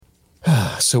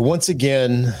So once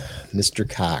again, Mr.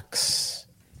 Cox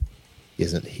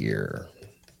isn't here.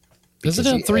 Isn't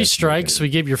it 3 strikes? We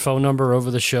give your phone number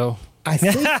over the show. I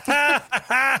think,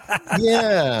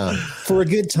 yeah, for a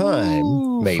good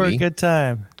time, maybe. For a good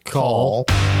time. Call.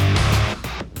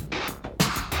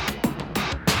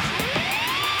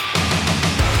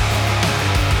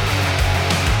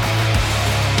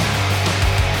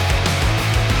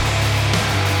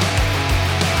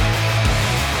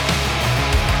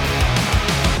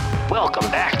 Welcome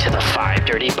back to the 5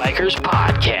 Dirty Bikers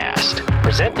podcast,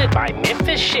 presented by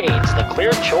Memphis Shades, the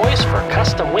clear choice for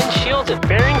custom windshields and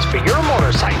bearings for your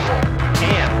motorcycle.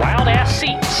 And Wild Ass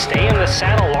Seats, stay in the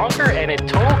saddle longer and in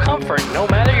total comfort no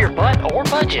matter your butt or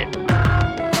budget. Are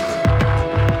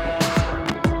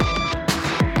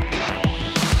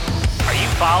you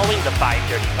following the 5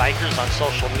 Dirty Bikers on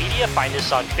social media? Find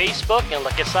us on Facebook and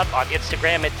look us up on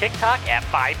Instagram and TikTok at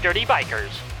 5 Dirty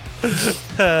Bikers.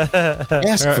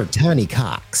 Ask for Tiny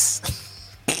Cox.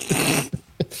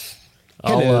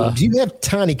 Hello, do you have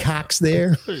Tiny Cox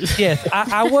there? Yes,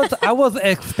 I was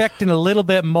expecting a little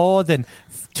bit more than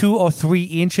 2 or 3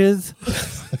 inches.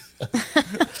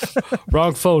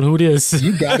 Wrong phone. Who it is?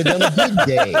 You got it on a big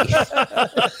day.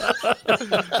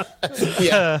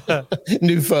 Yeah,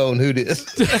 new phone. Who it is?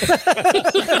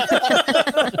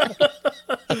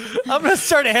 I'm gonna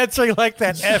start answering like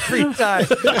that every time.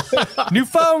 New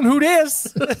phone. Who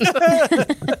this?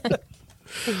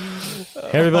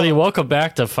 Hey everybody, welcome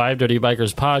back to 5 Dirty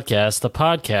Bikers podcast, the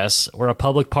podcast where a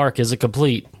public park isn't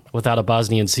complete without a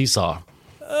Bosnian seesaw.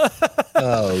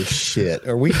 Oh shit!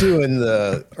 Are we doing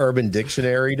the Urban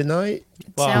Dictionary tonight?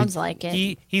 Well, sounds like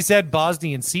it. He said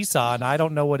Bosnian seesaw, and I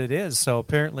don't know what it is. So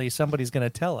apparently somebody's going to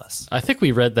tell us. I think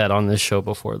we read that on this show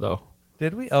before, though.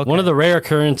 Did we? Okay. One of the rare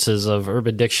occurrences of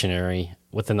Urban Dictionary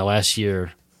within the last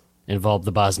year involved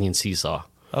the Bosnian seesaw.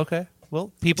 Okay.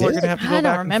 Well, people are going to have to go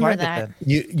back and find that. it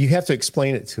then. You have to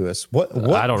explain it to us. What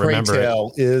I don't remember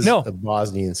tell is a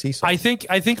Bosnian seesaw? I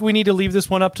think we need to leave this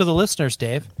one up to the listeners,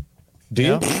 Dave. Do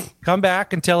you? Come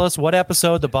back and tell us what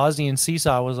episode the Bosnian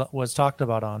seesaw was talked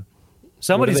about on.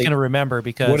 Somebody's going to remember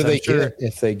because what do they get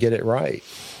if they get it right?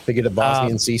 They get a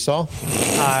Bosnian seesaw?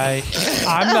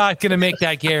 I'm not going to make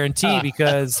that guarantee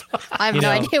because I have no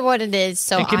idea what it is.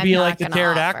 So it could be like the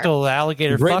pterodactyl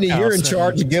alligator. Brittany, you're in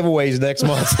charge of giveaways next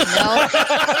month. No.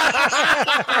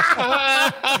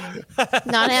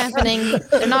 Not happening.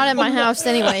 They're not at my house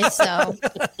anyway. So.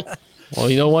 Well,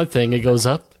 you know one thing: it goes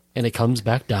up and it comes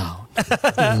back down.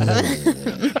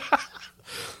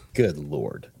 Good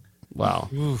Lord. Wow.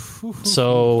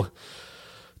 So,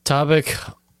 topic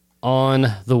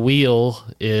on the wheel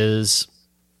is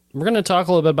we're going to talk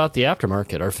a little bit about the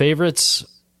aftermarket, our favorites,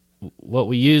 what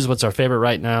we use, what's our favorite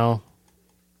right now,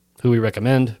 who we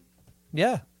recommend.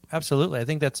 Yeah, absolutely. I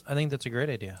think that's a great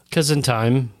idea. Because in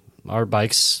time, our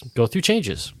bikes go through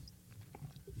changes.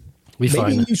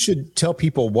 Maybe you should tell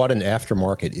people what an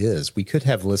aftermarket is. We could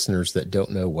have listeners that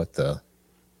don't know what the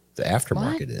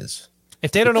aftermarket is.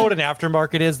 If they don't know what an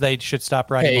aftermarket is, they should stop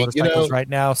riding motorcycles right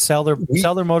now. Sell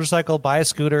their motorcycle, buy a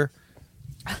scooter.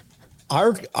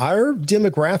 Our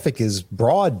demographic is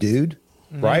broad, dude.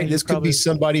 Right? This could be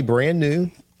somebody brand new,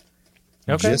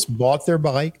 just bought their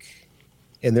bike,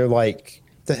 and they're like,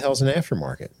 "What the hell's an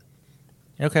aftermarket?"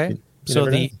 Okay, so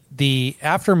the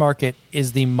aftermarket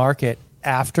is the market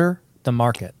after the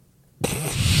market.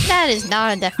 That is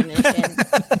not a definition.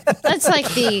 That's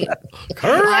like the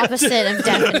opposite of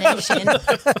definition.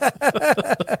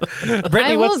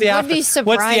 Brittany, I would be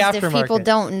surprised if people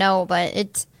don't know, but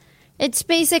it's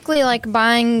basically like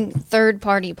buying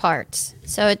third-party parts.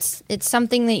 So it's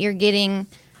something that you're getting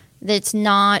that's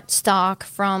not stock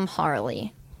from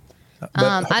Harley.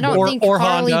 I don't think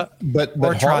Harley, Honda, but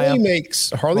Harley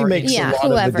makes a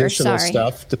lot of additional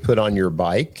stuff to put on your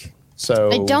bike.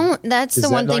 So I don't. That's the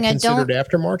one thing I don't. Considered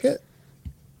aftermarket?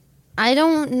 I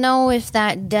don't know if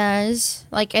that does.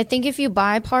 Like, I think if you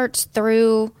buy parts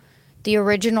through the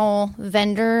original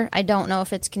vendor, I don't know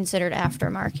if it's considered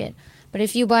aftermarket. But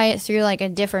if you buy it through like a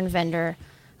different vendor,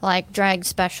 like Drag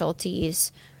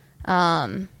Specialties,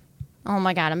 oh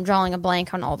my God, I'm drawing a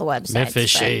blank on all the websites. Memphis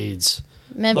Shades,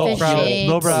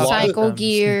 Cycle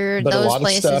Gear, those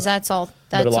places. That's all.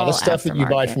 But a lot of stuff that you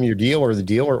buy from your dealer, the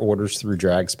dealer orders through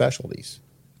Drag Specialties.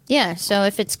 Yeah, so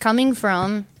if it's coming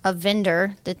from a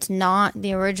vendor that's not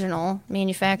the original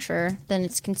manufacturer, then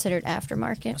it's considered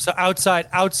aftermarket. So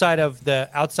outside of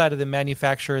the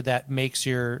manufacturer that makes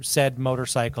your said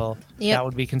motorcycle, that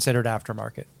would be considered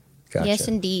aftermarket. Gotcha. Yes,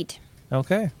 indeed.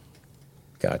 Okay.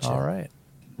 Gotcha. All right.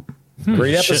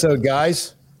 Great episode,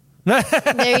 guys. There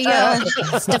you go.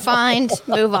 It's defined.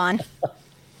 Move on.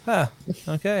 Huh.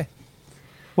 Okay.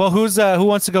 Well, who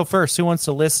wants to go first? Who wants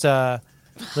to list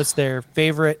their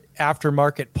favorite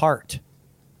aftermarket part?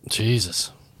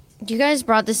 Jesus. You guys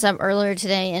brought this up earlier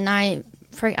today, and I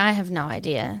have no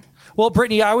idea. Well,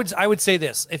 Brittany, I would say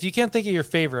this. If you can't think of your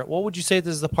favorite, what would you say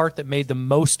this is the part that made the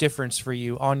most difference for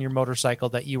you on your motorcycle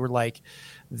that you were like,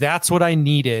 that's what I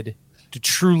needed to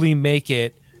truly make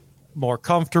it more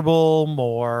comfortable,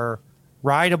 more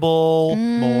rideable,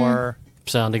 more...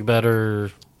 Sounding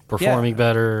better, performing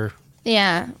better.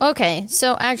 Yeah. Okay.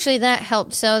 So actually that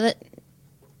helped. So that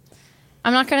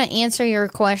I'm not going to answer your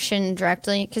question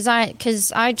directly because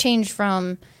I changed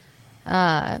from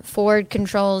forward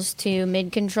controls to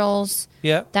mid controls.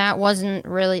 Yeah. That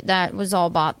was all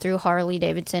bought through Harley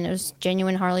Davidson. It was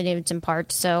genuine Harley Davidson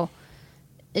parts. So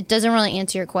it doesn't really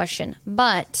answer your question,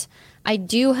 but I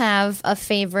do have a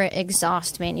favorite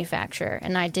exhaust manufacturer,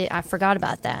 and I forgot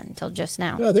about that until just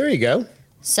now. Oh, there you go.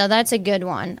 So that's a good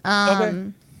one.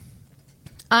 Okay.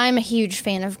 I'm a huge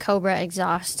fan of Cobra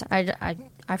exhaust. I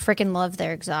freaking love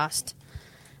their exhaust.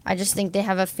 I just think they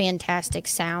have a fantastic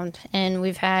sound, and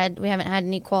we haven't had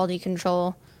any quality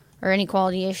control or any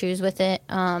quality issues with it.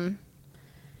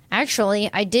 Actually,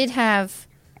 I did have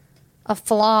a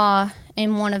flaw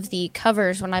in one of the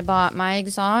covers when I bought my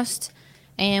exhaust,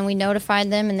 and we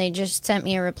notified them, and they just sent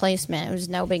me a replacement. It was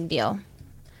no big deal.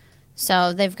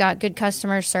 So they've got good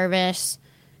customer service,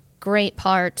 great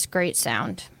parts, great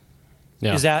sound.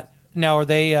 Yeah. Is that now? Are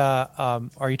they?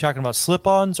 Are you talking about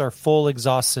slip-ons or full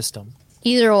exhaust system?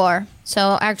 Either or.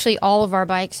 So actually, all of our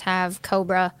bikes have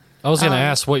Cobra. I was going to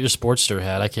ask what your Sportster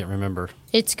had. I can't remember.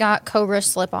 It's got Cobra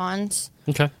slip-ons.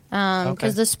 Okay.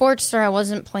 Because the Sportster, I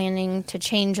wasn't planning to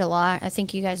change a lot. I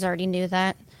think you guys already knew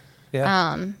that.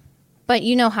 Yeah. But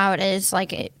you know how it is.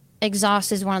 Like,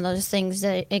 exhaust is one of those things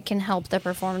that it can help the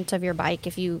performance of your bike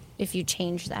if you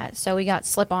change that. So we got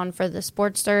slip-on for the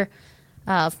Sportster,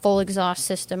 full exhaust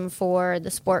system for the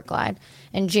Sport Glide.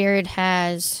 And Jared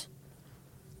has...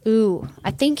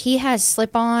 I think he has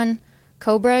slip-on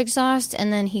Cobra exhaust,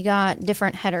 and then he got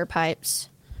different header pipes.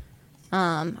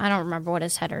 I don't remember what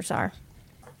his headers are.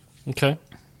 Okay.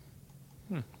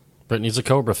 Brittany's a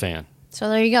Cobra fan. So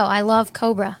there you go. I love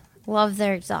Cobra. Love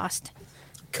their exhaust.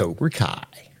 Cobra Kai.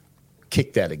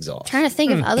 Kick that exhaust. Trying to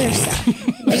think of other stuff. Do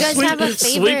you guys have a favorite?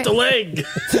 Sweep the leg.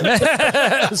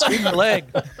 Sweep the leg.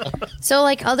 So,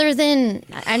 like, other than...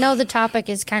 I know the topic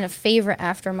is kind of favorite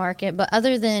aftermarket, but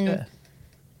other than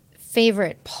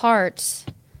favorite parts...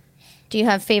 Do you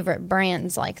have favorite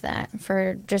brands like that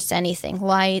for just anything?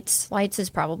 Lights. Lights is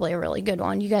probably a really good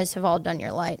one. You guys have all done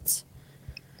your lights.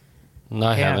 No,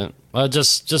 I haven't.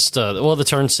 Just the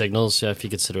turn signals, if you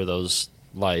consider those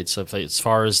lights. As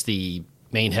far as the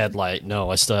main headlight,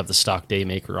 no, I still have the stock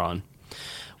Daymaker on,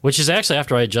 which is actually,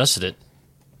 after I adjusted it,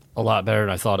 a lot better than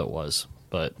I thought it was.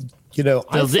 But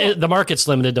the market's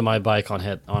limited to my bike on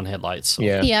headlights. So.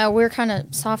 Yeah, we're kind of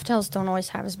Softails don't always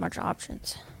have as much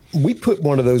options. We put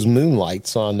one of those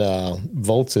moonlights on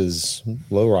Volta's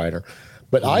lowrider,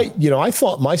 but I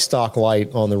thought my stock light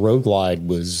on the Road Glide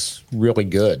was really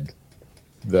good.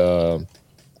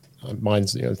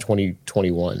 Mine's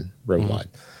 2021 Road Glide.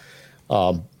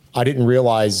 I didn't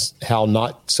realize how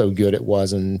not so good it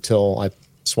was until I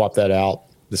swapped that out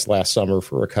this last summer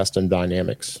for a custom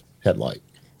Dynamics headlight.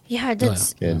 Yeah,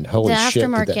 that's and holy the shit,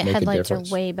 aftermarket did that make headlights a are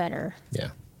difference. way better.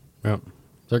 Yeah,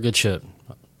 they're good shit.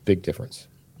 Big difference.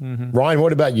 Ryan,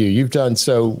 what about you? You've done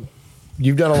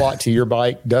a lot to your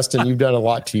bike. Dustin, you've done a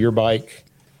lot to your bike.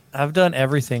 I've done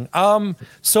everything.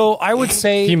 So I would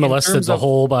say he molested the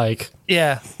whole bike.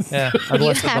 Yeah. You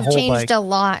have changed a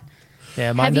lot.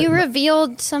 Yeah. Have you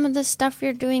revealed some of the stuff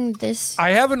you're doing this?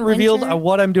 I haven't revealed winter?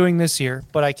 what I'm doing this year,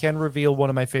 but I can reveal one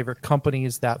of my favorite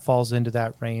companies that falls into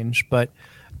that range. But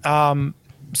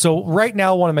so right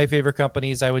now, one of my favorite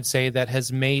companies, I would say, that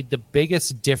has made the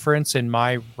biggest difference in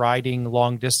my riding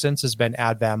long distance has been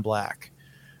Advan Black.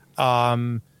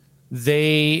 I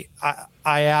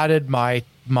added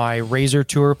my Razor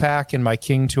Tour Pack and my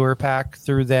King Tour Pack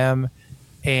through them,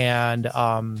 and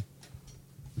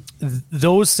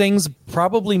those things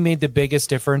probably made the biggest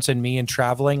difference in me in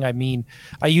traveling. I mean,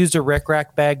 I used a Rec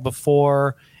Rack bag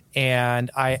before, and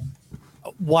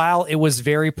while it was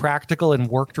very practical and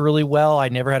worked really well, I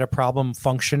never had a problem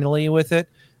functionally with it.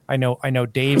 I know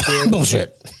Dave did.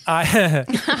 Bullshit.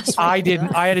 I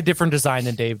didn't. I had a different design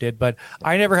than Dave did, but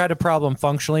I never had a problem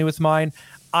functionally with mine.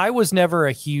 I was never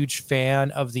a huge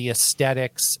fan of the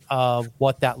aesthetics of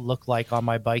what that looked like on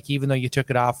my bike, even though you took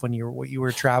it off when you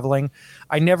were traveling.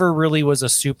 I never really was a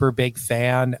super big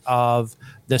fan of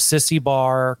the sissy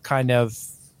bar kind of,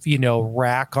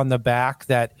 rack on the back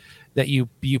that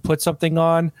you put something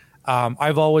on.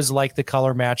 I've always liked the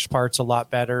color matched parts a lot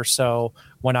better. So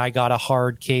when I got a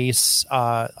hard case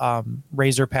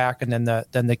Razor pack and then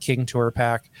the King Tour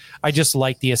pack. I just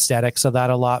like the aesthetics of that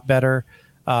a lot better,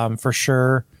 for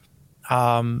sure.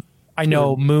 I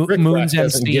know Moon's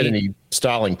doesn't MC get any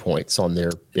styling points on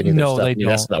their no, stuff. they don't.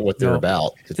 That's not what they're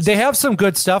about. They have some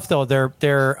good stuff though. They're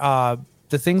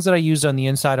the things that I used on the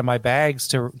inside of my bags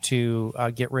to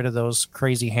get rid of those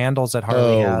crazy handles that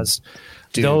Harley has.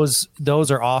 Dude.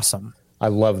 Those are awesome. I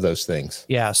love those things.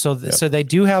 Yeah, so they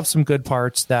do have some good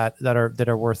parts that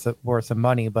are worth the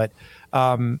money. But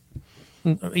I've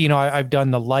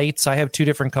done the lights. I have two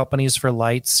different companies for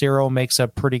lights. Zero makes a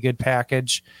pretty good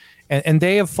package. And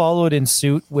they have followed in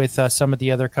suit with some of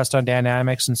the other Custom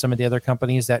Dynamics and some of the other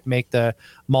companies that make the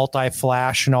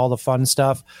multi-flash and all the fun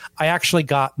stuff. I actually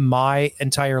got my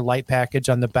entire light package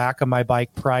on the back of my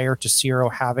bike prior to Zero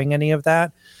having any of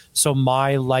that. So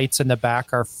my lights in the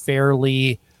back are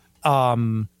fairly...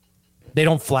 they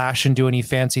don't flash and do any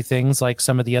fancy things like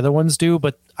some of the other ones do,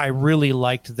 but I really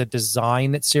liked the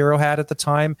design that Zero had at the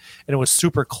time, and it was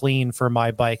super clean for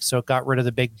my bike. So it got rid of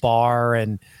the big bar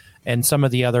and some of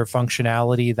the other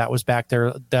functionality that was back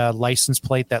there, the license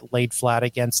plate that laid flat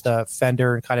against the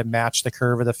fender and kind of matched the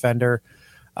curve of the fender.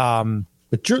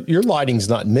 But your lighting's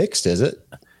not mixed, is it?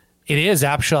 It is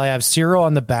actually. I have Zero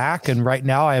on the back, and right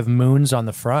now I have Moons on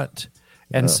the front.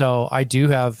 And so I do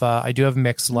have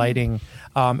mixed lighting.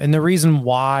 And the reason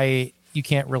why you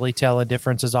can't really tell a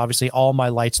difference is obviously all my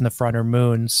lights in the front are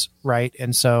Moons, right?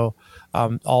 And so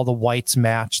all the whites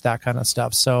match, that kind of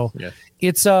stuff. So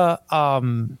it's I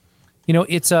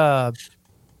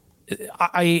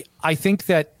think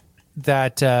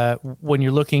that when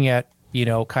you're looking at,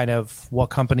 kind of what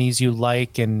companies you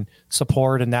like and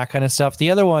support and that kind of stuff. The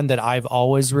other one that I've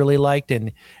always really liked,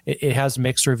 and it has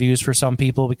mixed reviews for some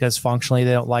people because functionally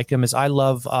they don't like them, is I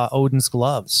love Odin's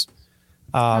gloves.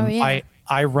 I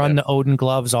run the Odin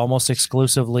gloves almost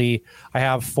exclusively. I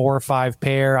have 4 or 5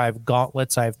 pair. I have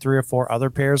gauntlets. I have 3 or 4 other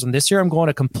pairs. And this year I'm going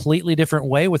a completely different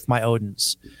way with my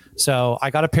Odins. So I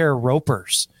got a pair of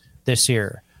ropers this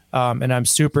year. And I'm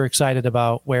super excited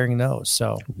about wearing those.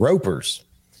 So ropers.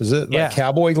 Is it like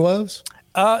cowboy gloves?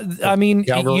 I mean,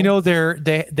 cowgirl?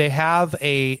 They have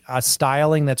a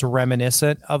styling that's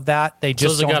reminiscent of that. They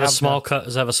just does it got a small cuff?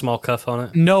 Does it have a small cuff on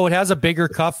it? No, it has a bigger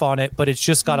cuff on it, but it's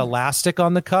just got elastic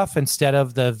on the cuff instead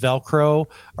of the Velcro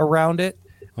around it.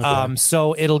 Okay.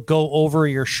 So it'll go over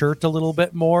your shirt a little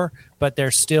bit more, but they're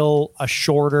still a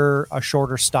shorter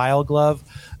style glove.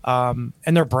 And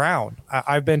they're brown.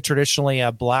 I've been traditionally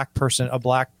a black person, a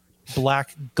black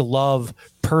glove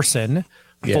person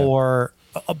for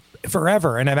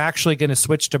forever, and I'm actually going to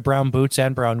switch to brown boots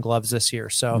and brown gloves this year.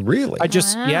 So really, I'm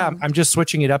just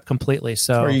switching it up completely.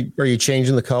 So are you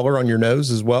changing the color on your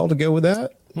nose as well to go with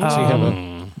that?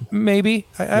 Maybe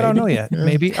I don't know yet. Yeah.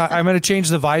 Maybe I'm going to change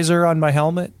the visor on my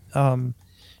helmet. I'm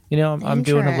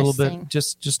doing a little bit,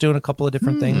 just doing a couple of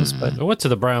different things. But I went to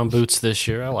the brown boots this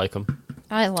year. I like them.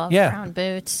 I love brown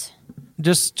boots.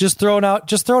 Just throwing out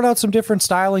some different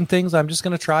styling things. I'm just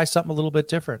going to try something a little bit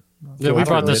different. Yeah, we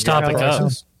brought this topic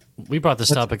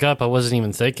up. I wasn't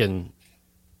even thinking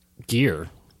gear.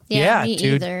 Yeah, me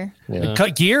dude. Either. Yeah.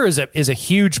 Gear is a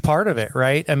huge part of it,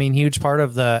 right? I mean, huge part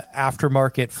of the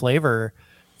aftermarket flavor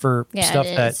for stuff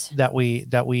that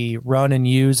we run and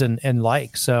use and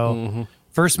like. So,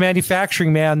 First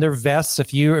Manufacturing, man, their vests.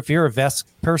 If you're a vest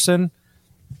person,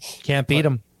 can't beat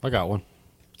them. I got one.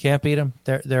 Can't beat them.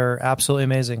 They're absolutely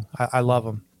amazing. I love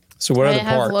them. So what are the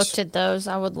parts? I have looked at those.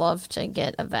 I would love to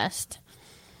get a vest.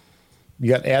 You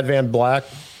got Advan Black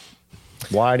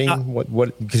lighting.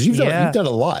 What? Because you've done a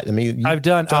lot. I mean, I've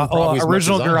done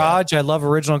Original Garage. I love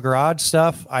Original Garage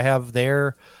stuff. I have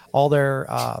all their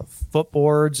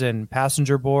footboards and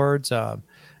passenger boards.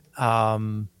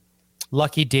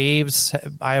 Lucky Dave's.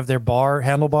 I have their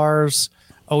handlebars.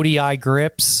 ODI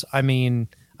grips. I mean,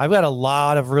 I've got a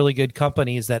lot of really good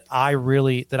companies that I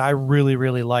really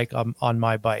like on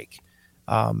my bike.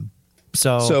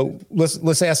 So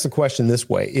let's ask the question this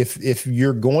way: if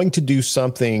you're going to do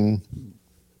something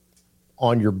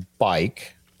on your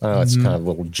bike, it's kind of a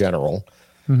little general,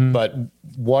 but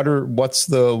what's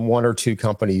the 1 or 2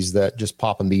 companies that just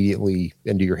pop immediately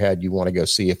into your head? You want to go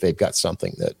see if they've got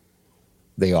something that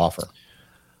they offer.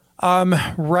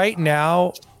 Right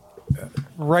now,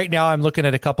 I'm looking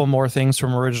at a couple more things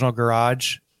from Original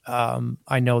Garage.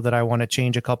 I know that I want to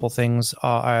change a couple things.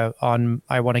 I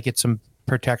want to get some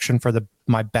protection for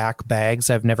my back bags.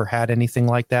 I've never had anything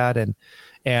like that,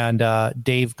 and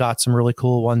Dave got some really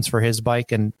cool ones for his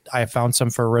bike, and I found some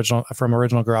from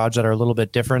Original Garage that are a little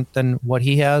bit different than what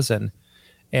he has, and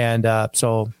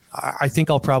so I think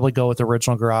I'll probably go with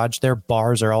Original Garage. Their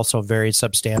bars are also very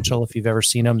substantial. If you've ever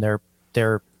seen them, they're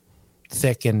they're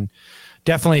thick, and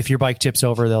definitely if your bike tips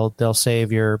over, they'll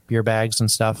save your bags and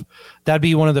stuff. That'd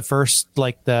be one of the first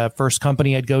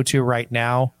company I'd go to right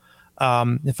now.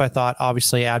 If I thought,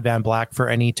 obviously, Advan Black for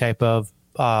any type of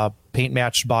paint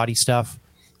matched body stuff,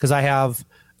 because I have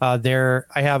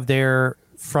their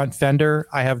front fender,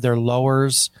 I have their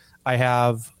lowers, I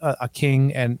have a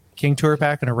King Tour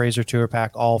Pack and a Razor Tour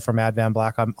Pack, all from Advan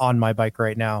Black. I'm on my bike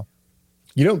right now.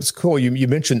 You know, it's cool. You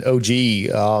mentioned OG.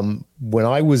 When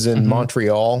I was in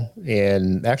Montreal,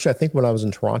 and actually I think when I was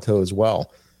in Toronto as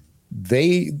well,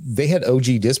 they had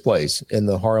OG displays in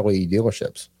the Harley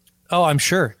dealerships. Oh, I'm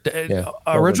sure. Yeah,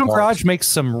 Original Garage makes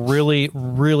some really,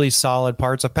 really solid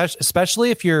parts,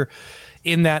 especially if you're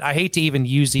in that, I hate to even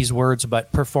use these words,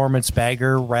 but performance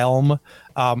bagger realm.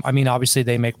 I mean, obviously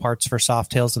they make parts for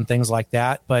Softails and things like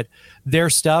that, but their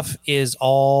stuff is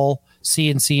all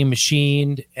CNC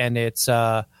machined, and it's,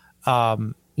 they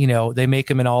make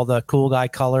them in all the cool guy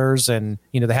colors, and,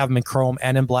 they have them in chrome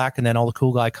and in black, and then all the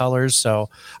cool guy colors. So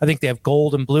I think they have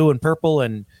gold and blue and purple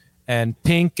and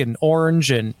pink and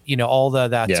orange, and all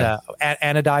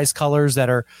anodized colors that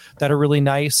are really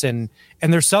nice, and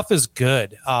their stuff is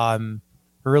good.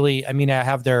 Really, I mean, I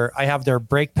have their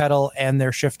brake pedal and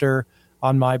their shifter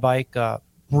on my bike.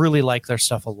 Really like their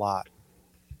stuff a lot.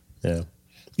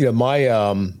 Yeah,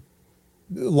 my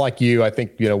like you, I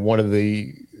think one of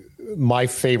my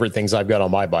favorite things I've got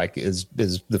on my bike is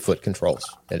the foot controls.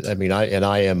 I mean,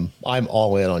 I'm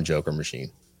all in on Joker Machine.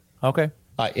 Okay.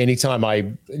 Anytime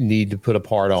I need to put a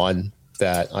part on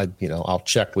that, I'll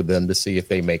check with them to see if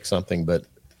they make something. But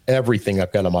everything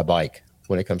I've got on my bike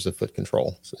when it comes to foot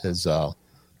control is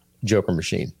Joker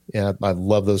Machine. And I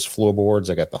love those floorboards.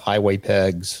 I got the highway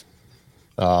pegs.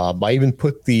 I even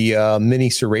put the mini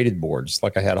serrated boards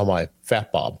like I had on my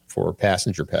Fat Bob for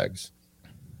passenger pegs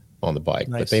on the bike.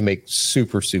 Nice. But they make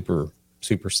super, super,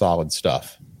 super solid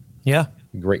stuff. Yeah.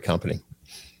 Great company.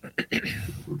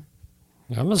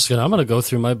 I'm gonna go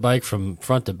through my bike from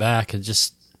front to back, and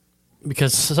just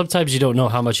because sometimes you don't know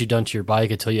how much you've done to your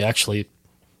bike until you actually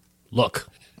look.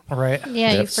 All right.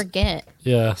 Yeah, you forget.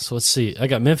 Yeah. So let's see. I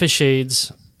got Memphis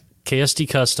Shades, KSD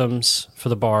Customs for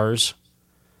the bars.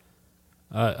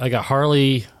 I got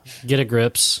Harley Get It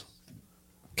Grips,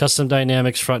 Custom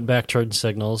Dynamics front and back turn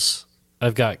signals.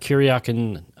 I've got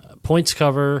Kuryakin points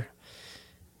cover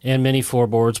and mini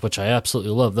floorboards, which I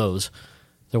absolutely love those.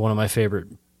 They're one of my favorite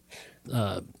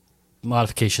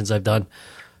modifications I've done.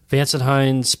 Vance &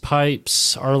 Hines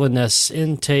pipes, Arlen Ness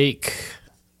intake.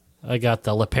 I got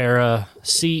the LaPera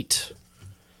seat.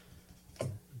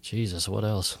 Jesus, what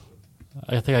else?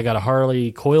 I think I got a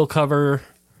Harley coil cover,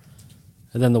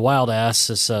 and then the Wild Ass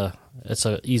is it's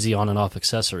a easy on and off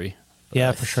accessory. But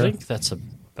yeah, for sure. I think that's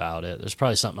about it. There's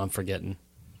probably something I'm forgetting.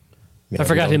 Yeah, I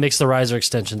forgot who makes the riser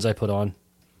extensions I put on.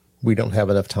 We don't have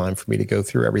enough time for me to go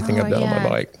through everything I've done on my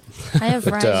bike. I have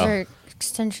riser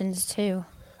extensions too.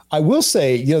 I will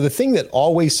say, the thing that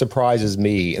always surprises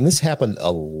me, and this happened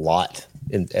a lot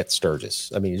at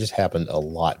Sturgis. I mean, it just happened a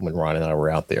lot when Ron and I were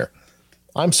out there.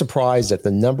 I'm surprised at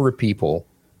the number of people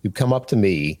who come up to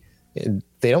me, and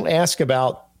they don't ask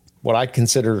about what I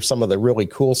consider some of the really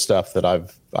cool stuff that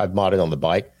I've modded on the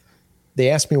bike. They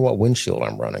ask me what windshield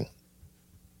I'm running.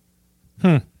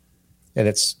 And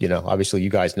it's, obviously you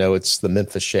guys know it's the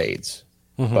Memphis Shades,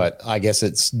 but I guess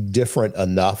it's different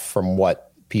enough from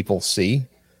what people see,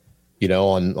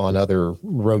 on other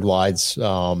road glides,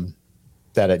 that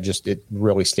it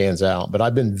really stands out. But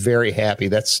I've been very happy.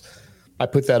 I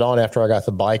put that on after I got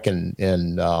the bike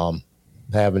and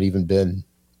haven't even been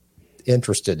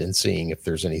interested in seeing if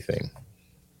there's anything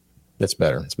that's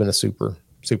better. It's been a super,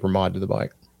 super mod to the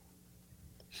bike.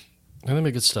 I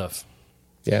think good stuff.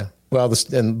 Yeah. Well,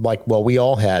 we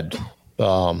all had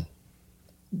the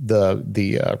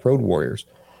Road Warriors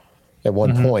at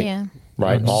one point, yeah.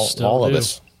 right? All of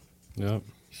us. Yep.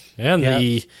 And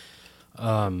the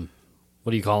what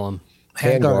do you call them?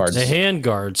 Hand guards. The hand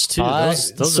guards too. Those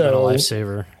have been a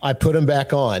lifesaver. I put them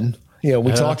back on.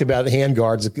 We talked about the hand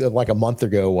guards like a month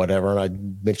ago, or whatever, and I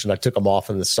mentioned I took them off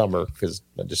in the summer because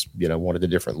I just wanted a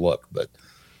different look. But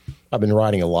I've been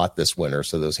riding a lot this winter,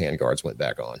 so those hand guards went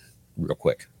back on real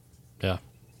quick. Yeah.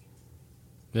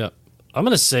 Yeah. I'm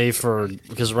going to say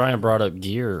because Ryan brought up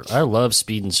gear, I love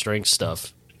speed and strength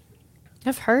stuff.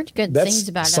 I've heard good things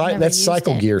about it. That's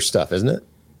cycle gear stuff, isn't it?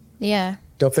 Yeah.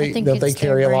 Don't they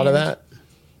carry a lot of that?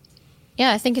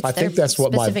 Yeah, I think it's their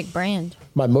specific brand.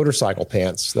 My motorcycle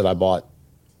pants that I bought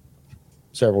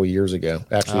several years ago,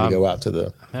 actually to go out to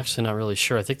the... I'm actually not really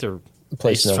sure. I think they're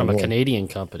based from a Canadian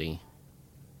company.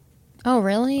 Oh,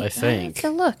 really? I think. I have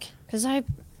to look, because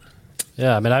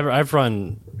Yeah, I mean, I've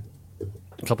run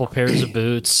a couple pairs of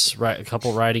boots, a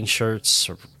couple riding shirts,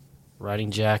 or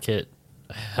riding jacket,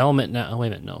 a helmet. Now, oh, wait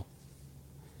a minute,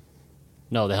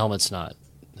 no, the helmet's not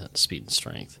speed and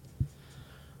strength.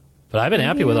 But I've been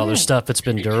happy with all their stuff. It's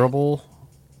been durable.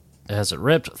 It hasn't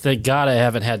ripped. Thank God I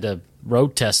haven't had to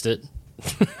road test it.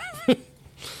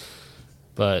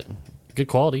 But good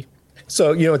quality.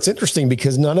 So, it's interesting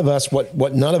because none of us, what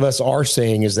none of us are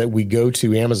saying is that we go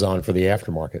to Amazon for the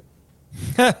aftermarket.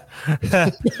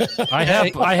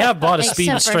 I have bought a speed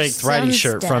and Except for strength riding some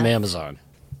shirt stuff. from Amazon.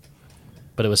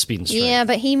 But it was speed and strength. Yeah,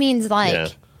 but he means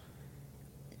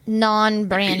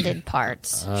non-branded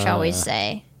parts, shall we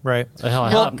say. Right.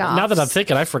 Hell, now that I'm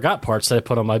thinking, I forgot parts that I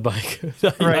put on my bike.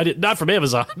 Not from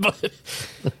Amazon,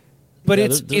 but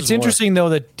it's interesting though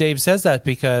that Dave says that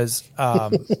because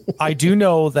I do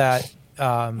know that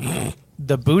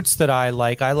the boots that I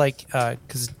like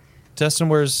because Dustin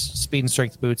wears speed and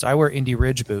strength boots. I wear Indy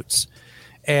Ridge boots,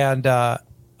 and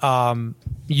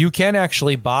you can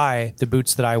actually buy the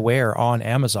boots that I wear on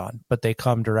Amazon, but they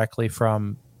come directly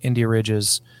from Indy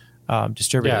Ridge's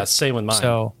distributor. Yeah, same with mine.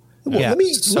 So. Well,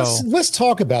 let's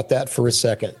talk about that for a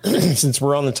second, since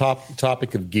we're on the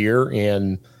topic of gear,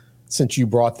 and since you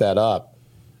brought that up,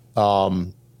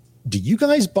 do you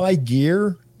guys buy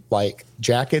gear like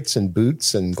jackets and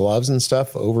boots and gloves and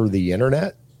stuff over the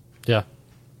internet? Yeah.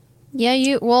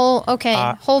 Yeah,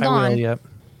 okay, hold on. Yep.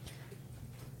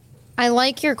 I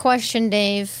like your question,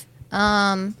 Dave.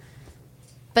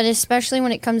 But especially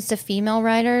when it comes to female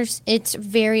riders, it's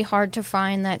very hard to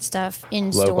find that stuff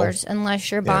in stores unless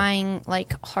you're buying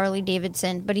like Harley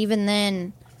Davidson. But even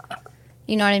then,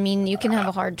 you know what I mean? You can have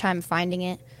a hard time finding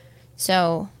it.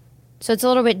 So it's a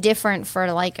little bit different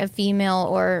for like a female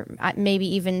or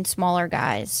maybe even smaller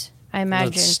guys, I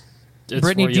imagine.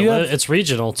 Brittany, it's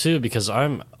regional too because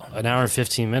I'm an hour and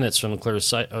 15 minutes from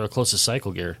the closest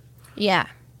cycle gear. Yeah.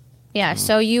 Yeah.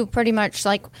 So you pretty much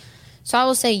like... So I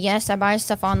will say, yes, I buy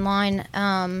stuff online.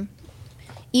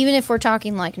 Even if we're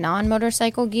talking like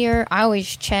non-motorcycle gear, I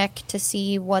always check to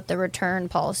see what the return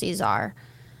policies are.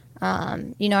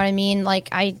 You know what I mean? Like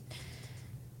I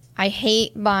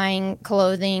hate buying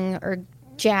clothing or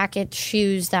jackets,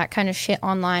 shoes, that kind of shit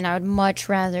online. I would much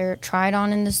rather try it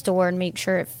on in the store and make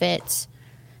sure it fits.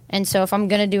 And so if I'm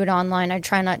going to do it online, I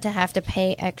try not to have to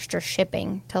pay extra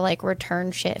shipping to like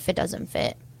return shit if it doesn't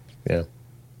fit. Yeah.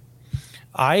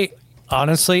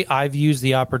 Honestly, I've used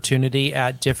the opportunity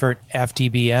at different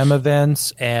FDBM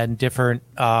events and different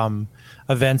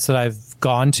events that I've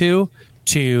gone to,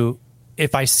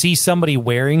 if I see somebody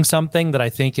wearing something that I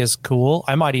think is cool,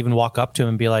 I might even walk up to him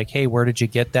and be like, "Hey, where did you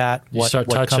get that? What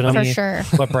touching company? For sure.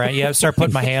 What brand? Yeah, start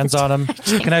putting my hands on them.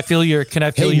 Can I feel your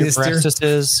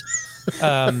breastises?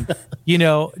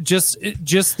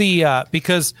 Just the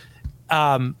because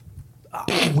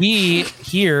we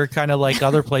here, kind of like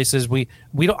other places,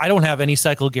 I don't have any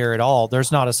cycle gear at all.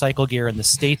 There's not a cycle gear in the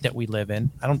state that we live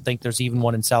in. I don't think there's even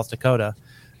one in South Dakota.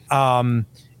 And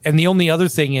the only other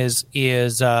thing is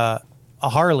a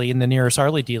Harley, and the nearest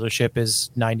Harley dealership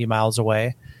is 90 miles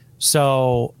away.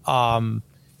 So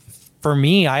for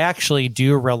me, I actually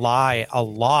do rely a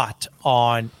lot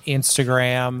on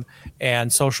Instagram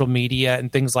and social media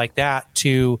and things like that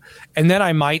and then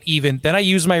I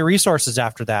use my resources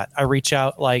after that. I reach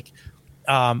out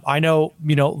I know,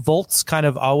 Volt's kind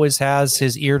of always has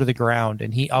his ear to the ground,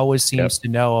 and he always seems to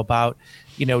know about,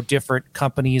 different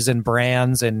companies and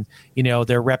brands and,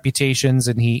 their reputations.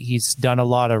 And he's done a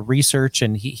lot of research,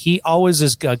 and he always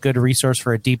is a good resource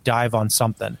for a deep dive on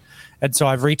something. And so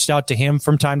I've reached out to him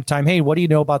from time to time. Hey, what do you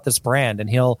know about this brand? And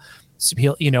he'll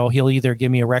either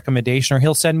give me a recommendation, or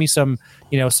he'll send me some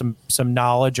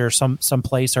knowledge or some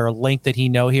place or a link that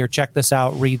here, check this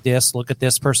out, read this, look at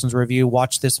this person's review,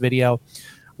 watch this video,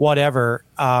 whatever.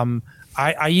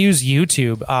 I use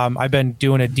YouTube. I've been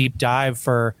doing a deep dive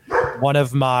for one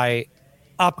of my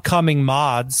upcoming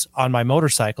mods on my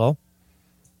motorcycle.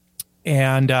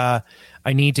 And,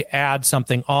 I need to add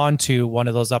something onto one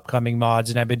of those upcoming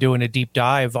mods, and I've been doing a deep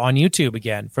dive on YouTube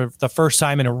again for the first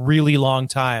time in a really long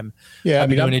time. Yeah, I've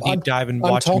been doing a deep dive and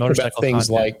watching motorcycle things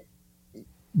content. Like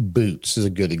boots is a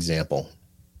good example,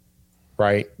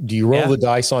 right? Do you roll the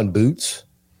dice on boots?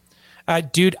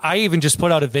 Dude, I even just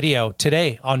put out a video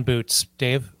today on boots,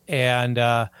 Dave, and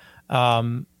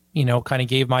kind of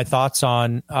gave my thoughts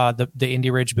on the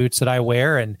Indy Ridge boots that I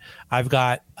wear, and I've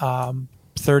got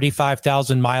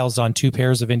 35,000 miles on 2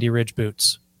 pairs of Indy Ridge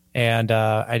boots. And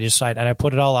I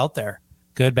put it all out there,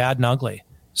 good, bad, and ugly.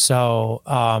 So,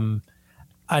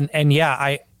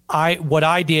 what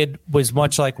I did was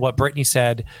much like what Brittany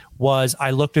said, was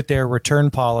I looked at their return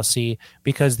policy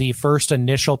because the first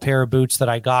initial pair of boots that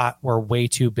I got were way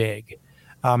too big.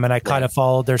 And I kind of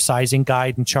followed their sizing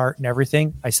guide and chart and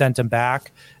everything. I sent them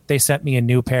back. They sent me a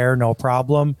new pair, no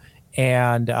problem.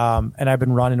 And I've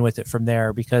been running with it from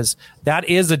there, because that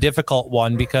is a difficult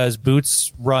one, because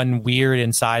boots run weird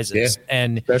in sizes,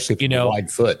 and especially if you know,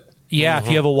 wide foot. Yeah, if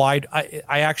you have a wide, I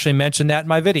actually mentioned that in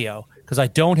my video, because I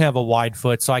don't have a wide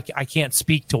foot, so I can't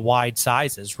speak to wide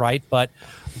sizes, right? But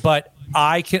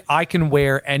I can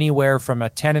wear anywhere from a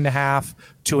 10.5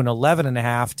 to an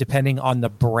 11.5, depending on the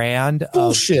brand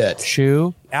of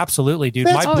shoe. Absolutely, dude.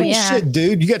 That's bullshit,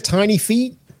 dude. You got tiny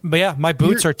feet. But yeah, my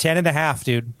boots are 10.5,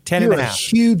 dude. 10.5. You're a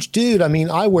huge dude. I mean,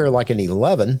 I wear like an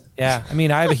 11. Yeah, I mean,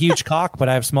 I have a huge cock, but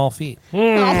I have small feet. Oh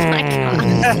my God.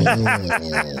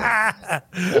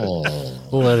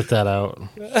 We'll edit that out.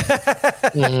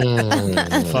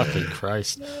 Fucking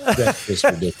Christ. That's just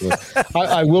ridiculous.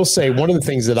 I will say, one of the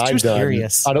things that I've done,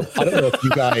 I don't know if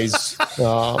you guys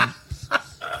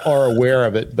are aware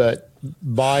of it, but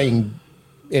buying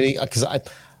any, because I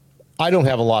don't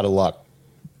have a lot of luck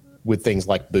with things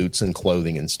like boots and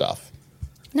clothing and stuff.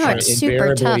 No, it's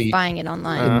super tough buying it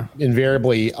online.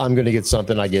 Invariably, I'm going to get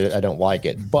something. I get it. I don't like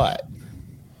it. But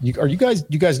you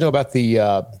guys know about the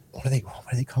what do they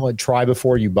call it? Try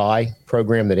before you buy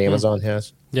program that Amazon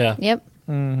has. Yeah. Yep.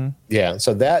 Mm-hmm. Yeah.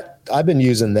 So that I've been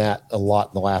using that a lot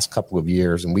in the last couple of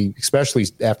years, and we especially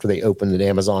after they opened an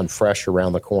Amazon Fresh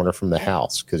around the corner from the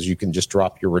house, because you can just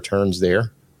drop your returns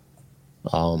there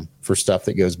for stuff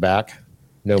that goes back.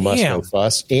 No muss, no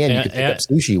fuss, and you can pick up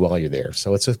sushi while you're there.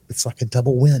 So it's like a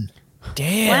double win.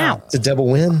 Damn, wow, it's a double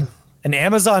win. An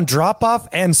Amazon drop off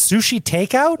and sushi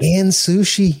takeout and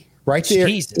sushi right there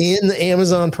in the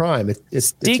Amazon Prime. It's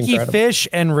sticky fish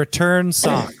and return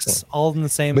socks all in the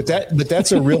same. But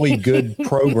that's a really good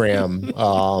program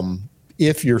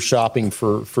if you're shopping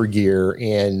for gear,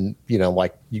 and a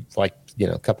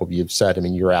couple of you have said. I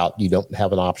mean, you're out, you don't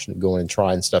have an option of going and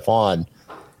trying stuff on.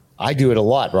 I do it a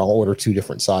lot, where I'll order 2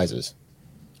 different sizes.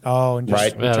 Oh, and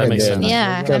right. Yeah, that makes sense.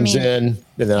 Yeah, comes in, and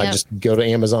then I just go to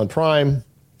Amazon Prime,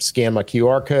 scan my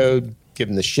QR code, give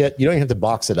them the shit. You don't even have to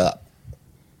box it up.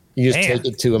 You just take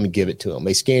it to them and give it to them.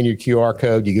 They scan your QR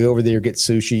code. You go over there, get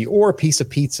sushi or a piece of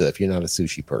pizza if you're not a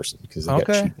sushi person. Because I'll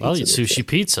eat sushi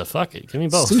pizza. Fuck it, give me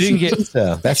both. Sushi you can get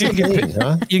pizza. That's you can get,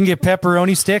 huh? You can get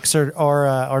pepperoni sticks or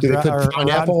do they put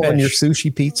pineapple on your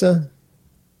sushi pizza?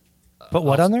 Put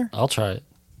what on there? I'll try it.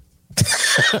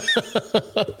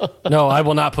 No, I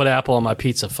will not put apple on my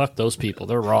pizza. Fuck those people.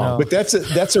 They're wrong. But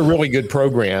that's a really good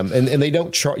program, and they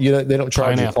don't charge they don't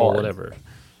charge pineapple, you whatever.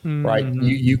 Right?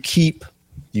 You keep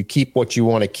what you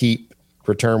want to keep,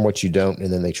 return what you don't,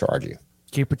 and then they charge you.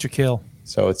 Keep what you kill.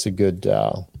 So it's a good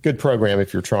program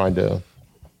if you're trying to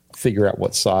figure out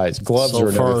what size. Gloves are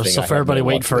another thing. So for everybody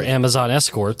waiting for Amazon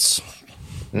escorts.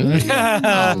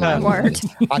 Oh my word!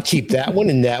 I keep that one,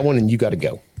 and you got to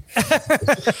go.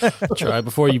 Try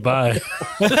before you buy.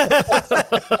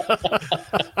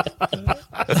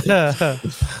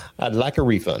 I'd like a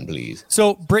refund, please.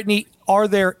 So, Brittany, are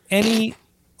there any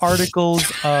articles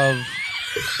of...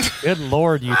 Good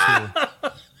Lord, you two.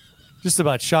 Just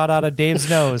about shot out of Dave's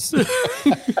nose.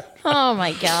 Oh,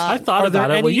 my God. I thought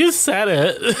about it when you said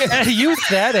it. You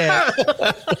said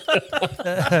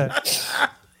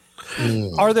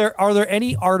it. Are there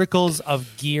any articles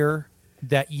of gear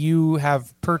that you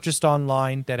have purchased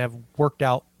online that have worked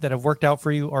out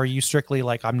for you, or are you strictly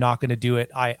like, I'm not going to do it,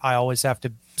 I always have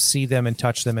to see them and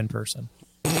touch them in person?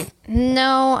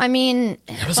 No, I mean,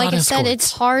 like I said,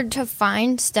 it's hard to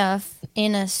find stuff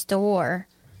in a store.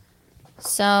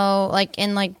 So like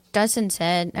Dustin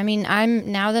said, I mean,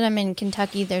 now that I'm in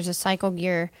Kentucky, there's a Cycle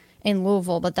Gear in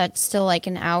Louisville, but that's still like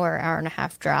an hour and a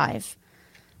half drive.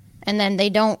 And then they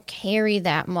don't carry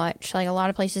that much. Like a lot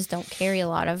of places don't carry a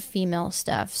lot of female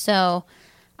stuff. So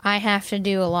I have to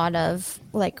do a lot of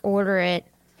like order it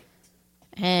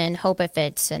and hope it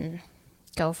fits and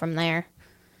go from there.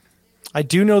 I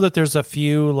do know that there's a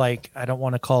few, like, I don't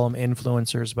want to call them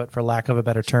influencers, but for lack of a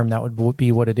better term, that would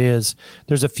be what it is.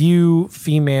 There's a few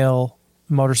female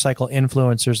motorcycle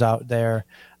influencers out there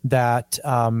that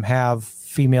have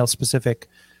female specific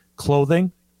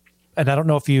clothing. And I don't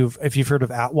know if you've heard of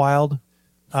Atwild.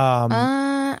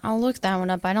 I'll look that one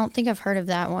up. I don't think I've heard of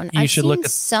that one. I've seen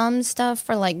some stuff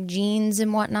for like jeans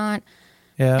and whatnot.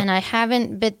 Yeah. And I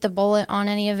haven't bit the bullet on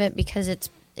any of it because it's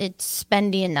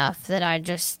spendy enough that I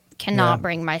just cannot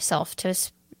bring myself to,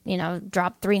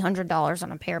 drop $300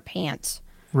 on a pair of pants.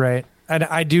 Right. And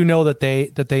I do know that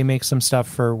they make some stuff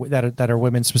for that are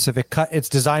women specific. It's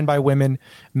designed by women,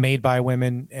 made by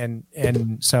women,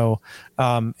 and so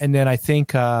and then I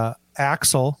think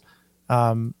Axel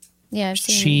Yeah, I've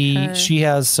seen her. She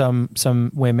has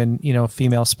some women,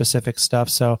 female specific stuff.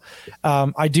 So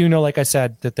I do know, like I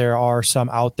said, that there are some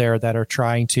out there that are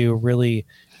trying to really,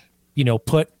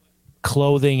 put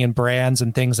clothing and brands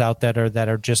and things out that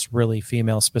are just really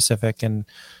female specific. And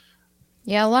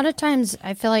yeah, a lot of times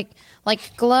I feel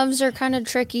like gloves are kind of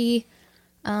tricky.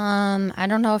 I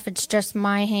don't know if it's just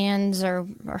my hands or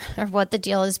what the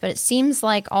deal is, but it seems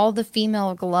like all the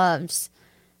female gloves,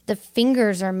 the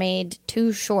fingers are made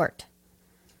too short.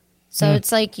 So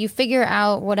it's like you figure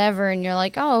out whatever and you're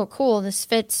like, oh, cool, this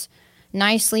fits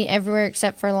nicely everywhere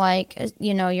except for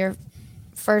your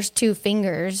first two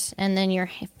fingers, and then your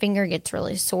finger gets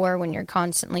really sore when you're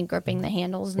constantly gripping the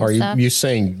handles and stuff. Are you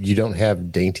saying you don't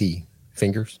have dainty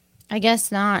fingers? I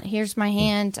guess not. Here's my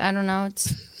hand. I don't know.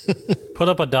 Put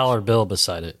up a $1 bill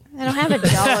beside it. I don't have a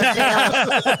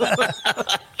 $1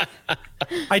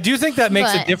 bill. I do think that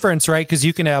makes a difference, right? Because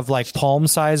you can have like palm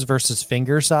size versus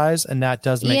finger size, and that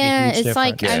does make a huge difference.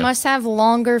 Like I must have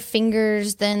longer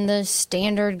fingers than the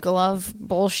standard glove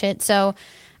bullshit. So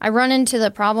I run into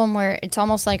the problem where it's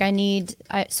almost like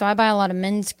so I buy a lot of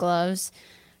men's gloves,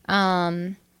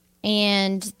 and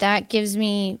that gives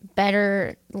me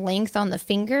better length on the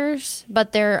fingers,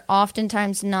 but they're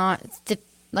oftentimes not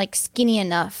skinny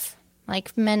enough.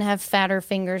 Like men have fatter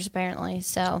fingers apparently.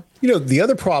 So the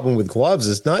other problem with gloves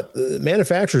is not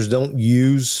manufacturers don't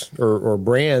use or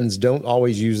brands don't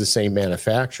always use the same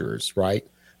manufacturers, right?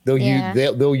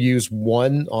 They'll use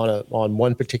one on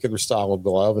one particular style of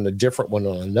glove and a different one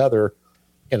on another,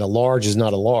 and a large is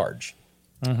not a large.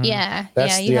 Mm-hmm. Yeah,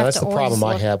 that's the problem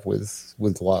I have with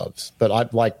gloves. But I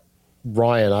like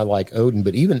Ryan, I like Odin,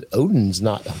 but even Odin's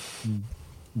not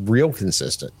real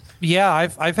consistent. Yeah,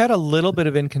 I've had a little bit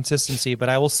of inconsistency, but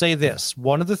I will say this.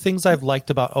 One of the things I've liked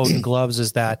about Odin gloves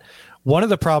is that one of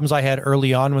the problems I had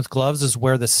early on with gloves is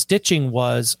where the stitching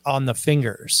was on the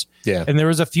fingers. Yeah. And there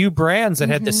was a few brands that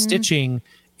had the stitching,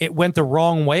 it went the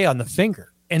wrong way on the finger.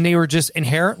 And they were just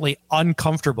inherently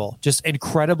uncomfortable, just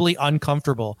incredibly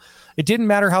uncomfortable. It didn't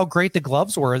matter how great the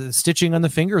gloves were. The stitching on the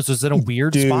fingers was in a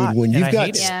weird spot. When you've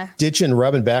got stitching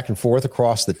rubbing back and forth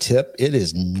across the tip, it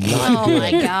is not good. Oh,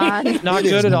 my God. Not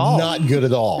good at all. Not good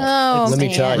at all. Oh, Let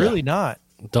me tell you. Really not.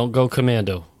 Don't go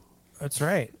commando. That's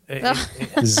right.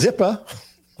 Zipper.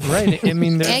 Right. I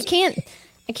mean, I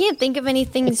can't think of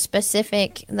anything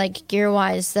specific, like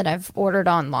gear-wise, that I've ordered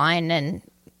online and,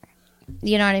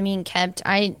 you know what I mean, kept.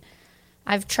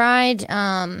 I've tried...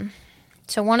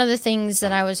 So one of the things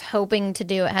that I was hoping to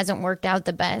do, it hasn't worked out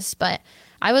the best, but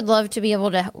I would love to be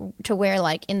able to wear,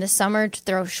 like, in the summer, to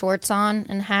throw shorts on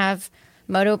and have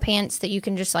moto pants that you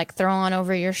can just, like, throw on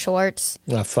over your shorts.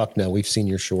 Oh, fuck no. We've seen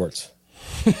your shorts.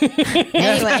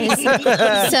 Anyways,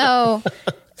 so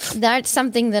that's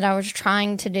something that I was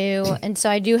trying to do. And so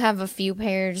I do have a few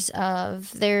pairs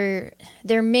of, they're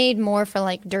made more for,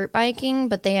 like, dirt biking,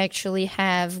 but they actually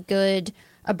have good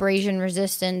abrasion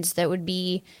resistance that would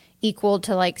be equal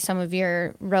to like some of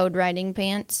your road riding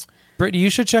pants. Brittany,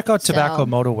 you should check out Tobacco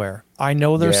Moto Wear. I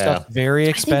know their stuff very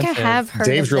expensive. I think I have heard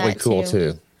Dave's of really that cool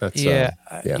too. That's,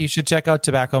 you should check out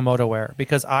Tobacco Moto Wear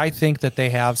because I think that they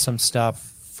have some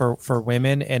stuff for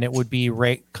women, and it would be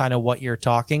right kind of what you're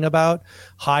talking about.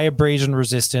 High abrasion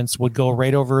resistance would go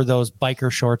right over those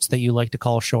biker shorts that you like to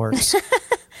call shorts.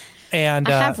 And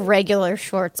I have regular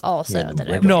shorts also.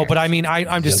 But I mean,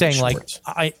 I'm just saying, shorts.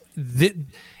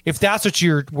 If that's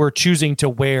what we're choosing to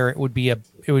wear, it would be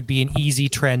an easy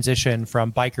transition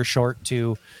from biker short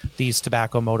to these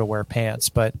Tobacco Moto Wear pants.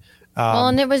 But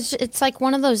and it's like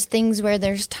one of those things where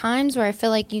there's times where I feel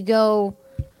like you go,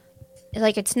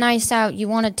 like it's nice out, you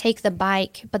want to take the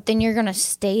bike, but then you're gonna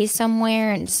stay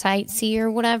somewhere and sightsee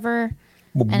or whatever.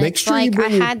 Well, and make it's sure like you I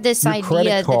had this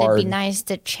idea that it'd be nice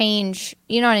to change,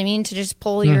 you know what I mean, to just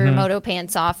pull your moto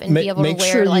pants off and be able to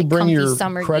wear like comfy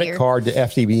summer gear. Make sure you bring your credit card to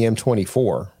FDBM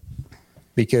 24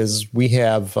 because we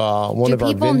have one of our.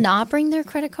 Do people not bring their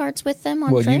credit cards with them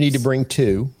on trips? You need to bring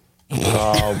two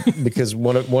because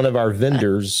one of our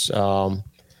vendors. I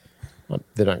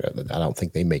don't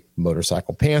think they make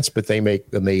motorcycle pants, but they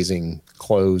make amazing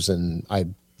clothes, and I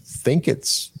think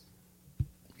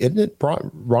isn't it,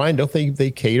 Ryan? Don't they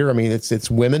cater? I mean,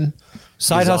 it's women.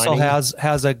 Side Hustle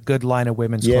has a good line of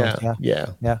women's clothes.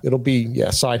 Yeah. It'll be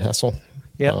Side Hustle.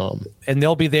 Yeah, and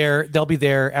they'll be there. They'll be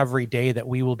there every day that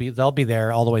we will be. They'll be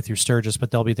there all the way through Sturgis, but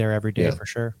they'll be there every day for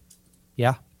sure.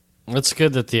 Yeah, it's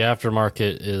good that the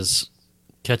aftermarket is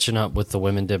catching up with the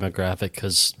women demographic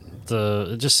because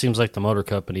it just seems like the motor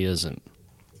company isn't.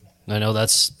 I know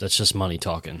that's just money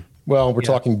talking. Well, we're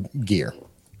talking gear.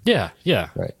 Yeah.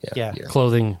 Right. Yeah.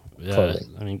 Clothing.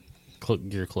 I mean,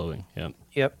 gear clothing. Yep.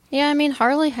 Yep. Yeah, I mean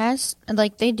Harley has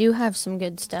they do have some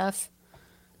good stuff.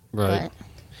 Right. But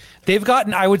They've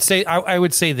gotten, I would say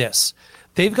this.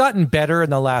 They've gotten better in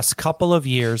the last couple of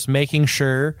years, making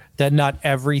sure that not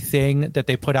everything that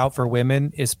they put out for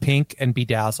women is pink and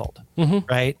bedazzled,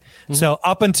 right? Mm-hmm. So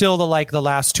up until the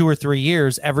last 2 or 3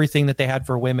 years, everything that they had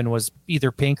for women was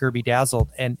either pink or bedazzled.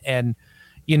 And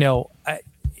you know,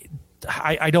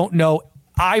 I don't know.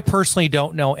 I personally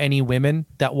don't know any women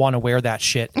that want to wear that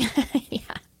shit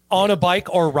on a bike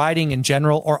or riding in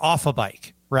general or off a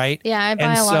bike, right? Yeah, I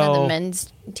buy a lot of the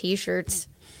men's T-shirts.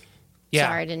 Yeah.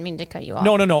 Sorry, I didn't mean to cut you off.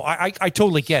 No. I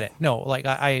totally get it. No, like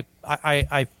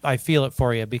I feel it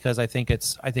for you because I think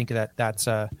that's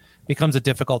becomes a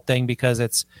difficult thing because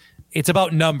it's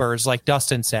about numbers, like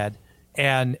Dustin said,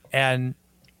 and there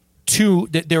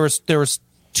was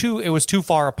two. It was too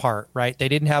far apart, right? They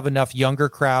didn't have enough younger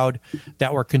crowd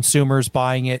that were consumers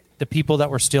buying it. The people that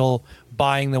were still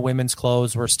buying the women's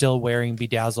clothes were still wearing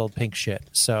bedazzled pink shit.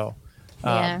 So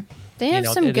yeah, they have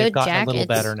some good jackets. A little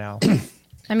better now.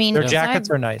 I mean, their jackets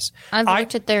are nice. I've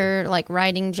looked at their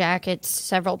riding jackets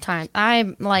several times.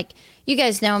 I'm you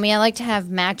guys know me. I like to have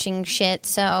matching shit.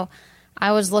 So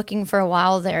I was looking for a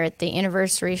while there at the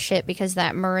anniversary shit because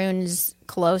that maroon is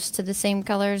close to the same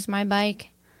color as my bike.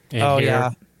 And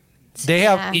yeah. They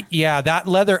have, that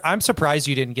leather. I'm surprised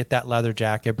you didn't get that leather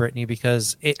jacket, Brittany,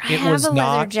 because it was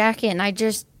not. leather jacket, and I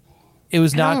don't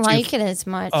like it as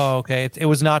much. Oh, okay. It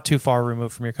was not too far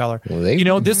removed from your color.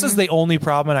 Well, this is the only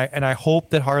problem, and I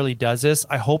hope that Harley does this.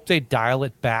 I hope they dial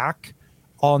it back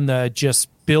on the just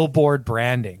billboard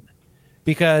branding,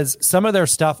 because some of their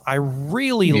stuff I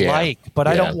really like, but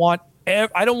I don't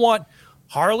want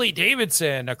Harley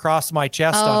Davidson across my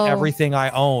chest on everything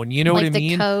I own. You know what I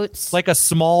mean? Coats. Like a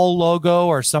small logo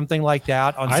or something like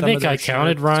that. On I some think of their I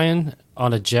counted, shirts. Ryan,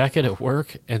 on a jacket at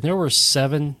work, and there were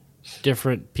 7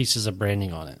 different pieces of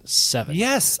branding on it. 7.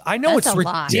 Yes, I know. That's it's a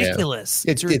lot. ridiculous.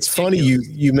 Yeah. It's funny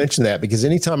you mentioned that because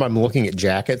anytime I'm looking at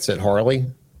jackets at Harley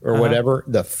or whatever,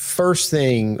 the first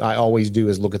thing I always do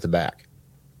is look at the back.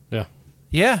 Yeah.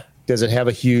 Yeah. Does it have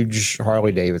a huge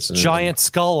Harley Davidson giant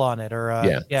skull on it? Or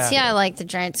yeah. See, I like the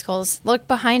giant skulls. Look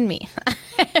behind me.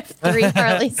 I have 3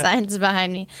 Harley signs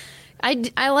behind me.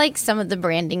 I like some of the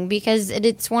branding because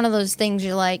it's one of those things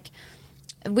you like.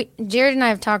 Jared and I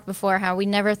have talked before how we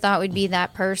never thought we'd be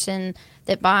that person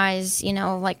that buys,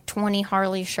 20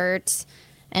 Harley shirts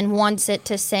and wants it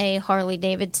to say Harley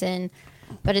Davidson.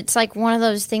 But it's like one of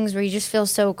those things where you just feel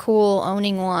so cool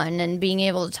owning one and being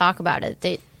able to talk about it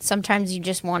that sometimes you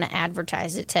just want to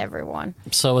advertise it to everyone.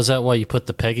 So is that why you put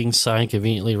the pegging sign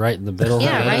conveniently right in the middle?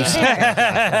 Yeah, right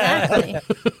there.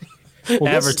 Exactly.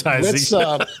 Well,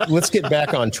 advertising. Let's get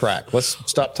back on track. Let's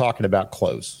stop talking about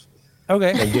clothes.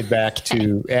 Okay. And get back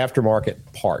to aftermarket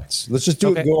parts. Let's just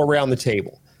go around the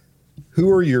table. Who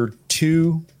are your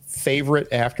 2 favorite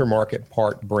aftermarket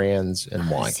part brands and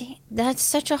why? See, that's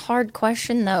such a hard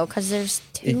question though, because there's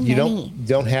too many.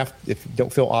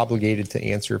 Don't feel obligated to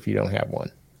answer if you don't have one.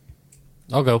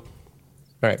 I'll go. All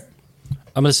right.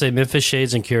 I'm going to say Memphis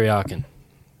Shades and Kuryakin.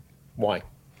 Why?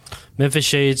 Memphis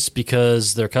Shades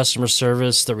because their customer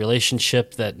service, the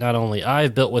relationship that not only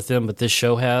I've built with them, but this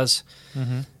show has,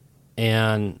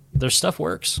 and their stuff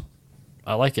works.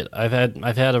 I like it. I've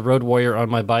had a Road Warrior on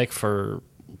my bike for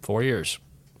 4 years.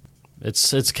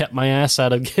 It's kept my ass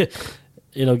out of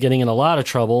getting in a lot of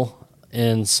trouble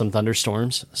in some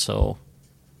thunderstorms, so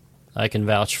I can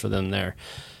vouch for them there.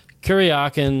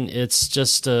 Kuryakin, it's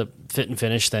just a fit and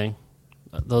finish thing.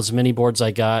 Those mini boards I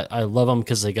got, I love them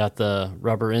because they got the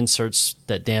rubber inserts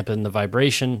that dampen the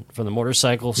vibration from the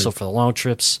motorcycle. So for the long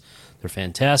trips, they're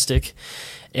fantastic.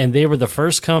 And they were the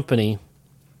first company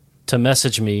to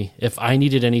message me if I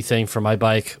needed anything for my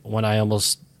bike when I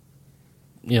almost,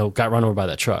 got run over by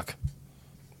that truck.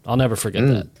 I'll never forget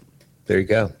that. There you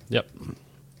go. Yep.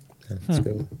 That's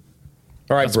good.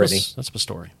 All right, Brittany. That's my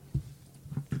story.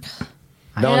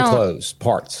 Non-clothes,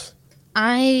 parts.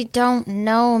 I don't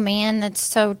know, man. That's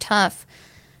so tough.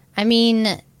 I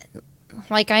mean,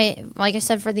 like I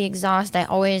said, for the exhaust, I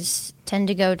always tend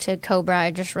to go to Cobra.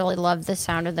 I just really love the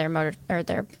sound of their motor or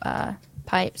their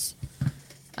pipes.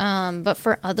 But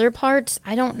for other parts,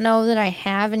 I don't know that I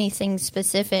have anything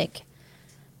specific.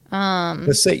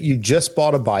 Let's say you just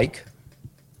bought a bike.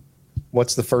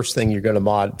 What's the first thing you're going to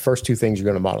mod? First 2 things you're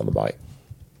going to mod on the bike?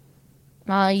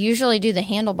 I usually do the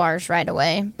handlebars right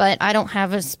away, but I don't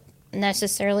have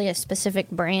necessarily a specific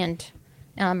brand.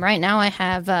 Right now I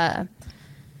have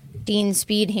Dean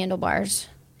Speed handlebars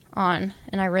on,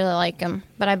 and I really like them.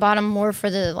 But I bought them more for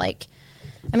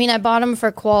I bought them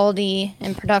for quality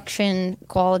and production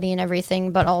quality and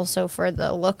everything, but also for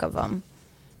the look of them.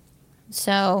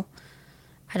 So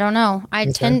I don't know. I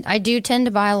do tend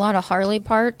to buy a lot of Harley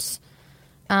parts.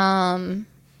 And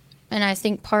I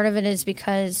think part of it is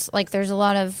because like there's a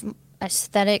lot of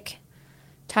aesthetic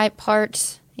type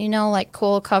parts, you know, like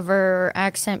coil cover or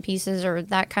accent pieces or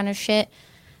that kind of shit.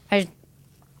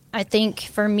 I think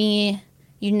for me,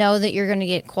 you know that you're going to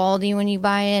get quality when you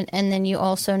buy it, and then you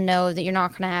also know that you're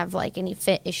not going to have like any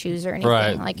fit issues or anything.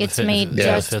 Right. Like it's made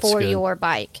just for your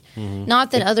bike. Mm-hmm. Not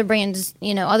that other brands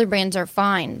are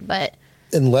fine, but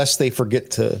unless they forget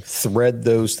to thread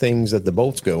those things that the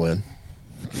bolts go in.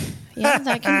 Yeah,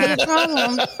 that can be a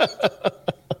problem.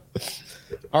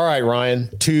 All right, Ryan,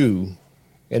 2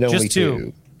 and only just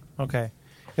 2. Okay.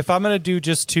 If I'm going to do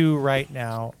just 2 right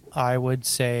now, I would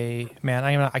say, man,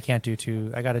 I can't do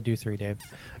 2. I got to do 3, Dave.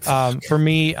 For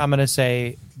me, I'm going to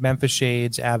say Memphis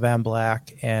Shades, Avant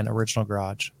Black, and Original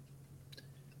Garage.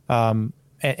 And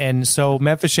so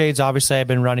Memphis Shades, obviously, I've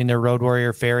been running their Road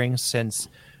Warrior fairings since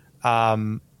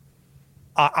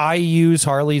I use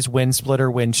Harley's wind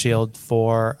splitter windshield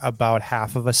for about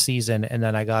half of a season, and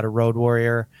then I got a Road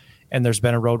Warrior, and there's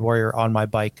been a Road Warrior on my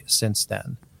bike since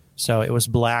then. So it was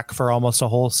black for almost a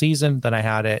whole season. Then I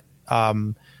had it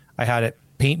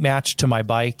paint matched to my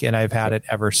bike, and I've had it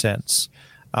ever since.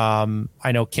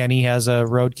 I know Kenny has a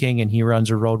Road King, and he runs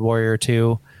a Road Warrior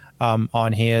too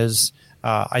on his.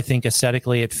 I think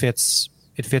aesthetically it fits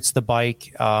the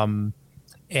bike,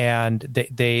 and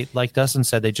they like Dustin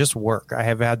said, they just work. I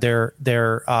have had their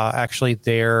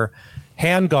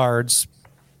hand guards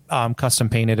custom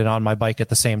painted and on my bike at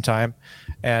the same time.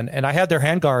 And I had their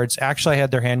hand guards. Actually, I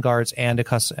had their hand guards and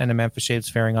a Memphis Shades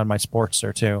fairing on my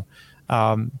Sportster too.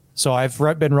 So I've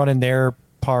been running their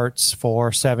parts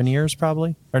for 7 years,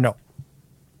 probably, or no,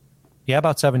 yeah,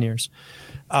 about 7 years.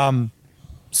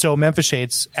 So Memphis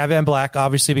Shades, Avant Black,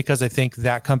 obviously, because I think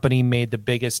that company made the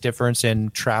biggest difference in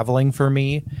traveling for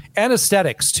me, and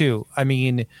aesthetics too. I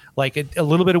mean, like a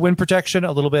little bit of wind protection,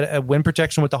 a little bit of wind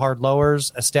protection with the hard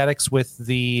lowers, aesthetics with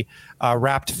the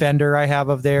wrapped fender I have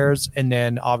of theirs, and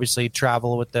then obviously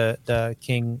travel with the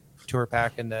King Tour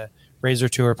Pack and the Razor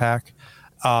Tour Pack.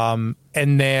 And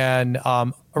then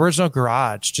Original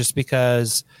Garage, just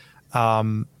because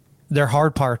their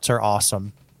hard parts are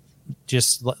awesome.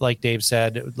 Just like Dave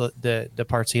said, the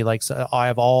parts he likes. I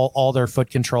have all their foot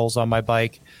controls on my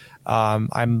bike.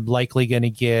 I'm likely going to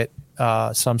get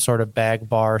some sort of bag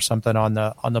bar or something on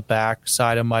the back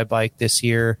side of my bike this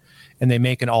year, and they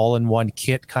make an all-in-one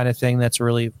kit kind of thing that's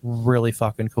really, really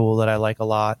fucking cool that I like a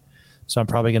lot. So I'm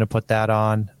probably going to put that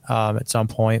on at some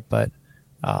point. But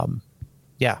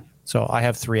yeah, so I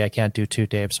have 3. I can't do 2,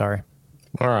 Dave. Sorry.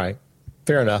 All right,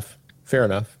 fair enough.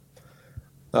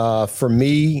 For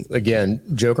me, again,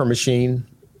 Joker Machine,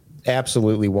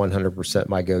 absolutely 100%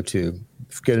 my go-to.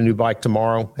 Get a new bike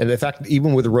tomorrow. And in fact,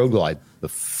 even with the Road Glide, the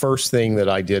first thing that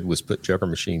I did was put Joker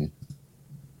Machine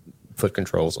foot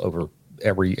controls over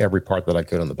every part that I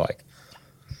could on the bike.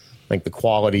 I think the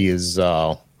quality is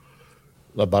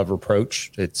above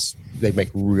reproach. They make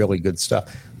really good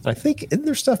stuff. I think, isn't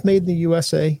there stuff made in the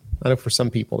USA? I know for some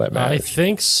people that matters. I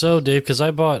think so, Dave, because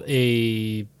I bought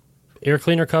a air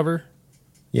cleaner cover.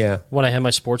 Yeah. When I had my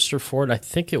Sportster for it, I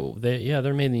think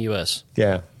they're made in the U.S.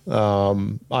 Yeah. I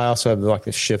also have like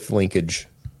the shift linkage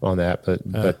on that,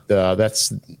 but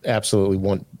that's absolutely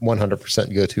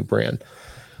 100% go-to brand.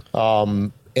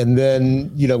 And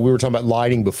then, we were talking about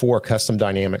lighting before, Custom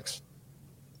Dynamics.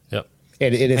 Yep.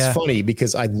 And it's funny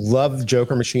because I love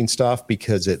Joker Machine stuff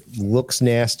because it looks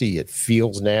nasty, it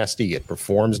feels nasty, it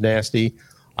performs nasty.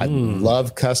 I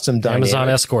love Custom Dynamics. Amazon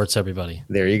Escorts, everybody.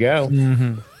 There you go.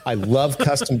 Mm-hmm. I love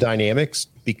Custom Dynamics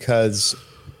because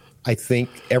I think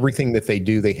everything that they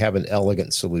do, they have an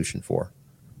elegant solution for.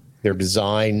 Their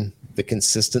design, the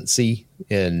consistency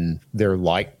in their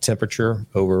light temperature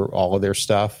over all of their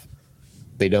stuff.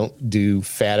 They don't do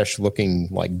faddish looking,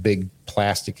 like big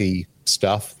plasticky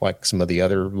stuff like some of the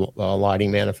other lighting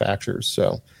manufacturers.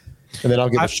 So, and then I'll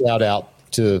give a shout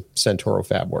out to Centauro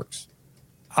Fabworks.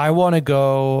 I want to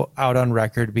go out on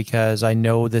record because I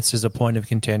know this is a point of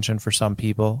contention for some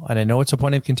people, and I know it's a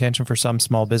point of contention for some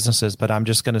small businesses, but I'm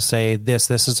just going to say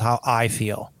this is how I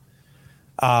feel.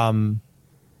 I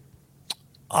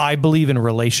believe in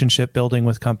relationship building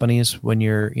with companies when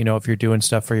you're, if you're doing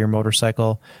stuff for your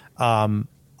motorcycle.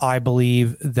 I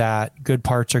believe that good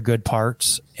parts are good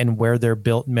parts, and where they're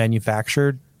built and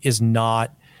manufactured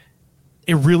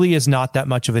really is not that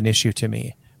much of an issue to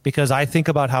me. Because I think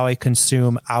about how I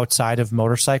consume outside of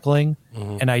motorcycling,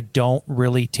 and I don't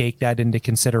really take that into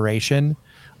consideration.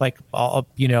 Like,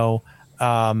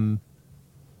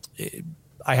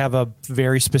 I have a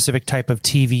very specific type of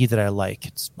TV that I like.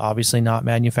 It's obviously not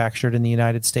manufactured in the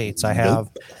United States. I have,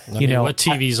 what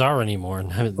TVs are anymore.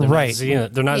 They're right. They're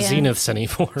not Zeniths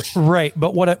anymore. Right.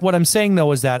 But what I'm saying,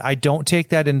 though, is that I don't take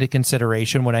that into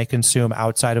consideration when I consume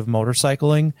outside of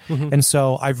motorcycling. Mm-hmm. And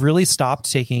so I've really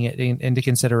stopped taking it into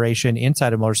consideration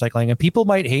inside of motorcycling. And people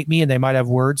might hate me and they might have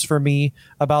words for me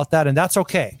about that. And that's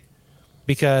okay.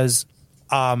 Because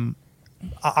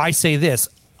I say this,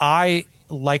 I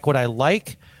like what I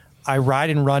like. I ride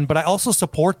and run, but I also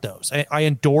support those. I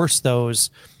endorse those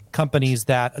companies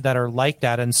that are like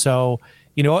that. And so,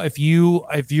 if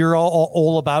you're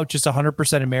all about just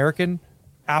 100% American,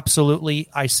 absolutely,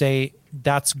 I say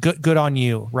that's good on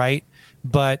you, right?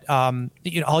 But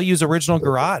I'll use Original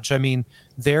Garage. I mean,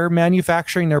 they're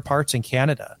manufacturing their parts in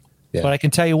Canada, but I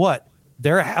can tell you what,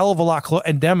 they're a hell of a lot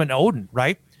and them and Odin,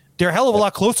 right? They're a hell of a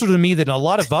lot closer to me than a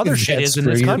lot of other shit is in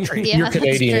this country. You're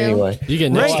Canadian anyway. You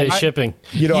get next day shipping.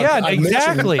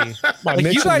 Exactly.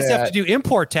 You guys have to do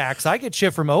import tax. I get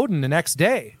shit from Odin the next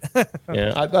day.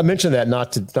 I mentioned that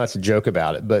not to joke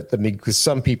about it, but I mean, because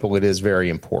some people it is very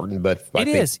important. But I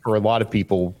think for a lot of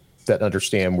people that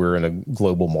understand we're in a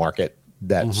global market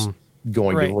that's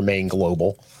going to remain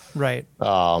global. Right.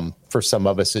 For some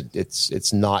of us,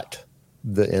 it's not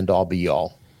the end all be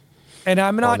all. And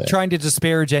I'm not trying to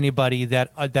disparage anybody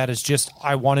that is just,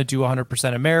 I want to do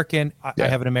 100% American. I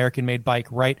have an American-made bike,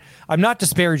 right? I'm not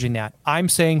disparaging that. I'm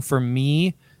saying for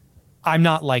me, I'm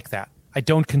not like that. I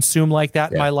don't consume like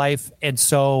that in my life. And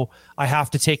so I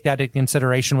have to take that into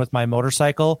consideration with my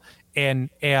motorcycle and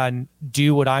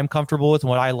do what I'm comfortable with and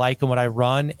what I like and what I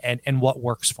run and what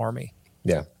works for me.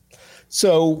 Yeah.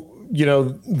 So,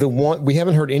 the one we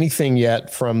haven't heard anything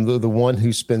yet from the one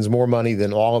who spends more money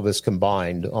than all of us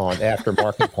combined on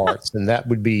aftermarket parts, and that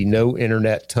would be No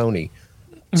Internet Tony.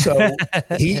 So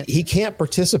he can't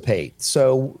participate.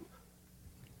 So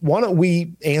why don't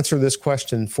we answer this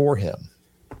question for him?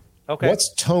 Okay. What's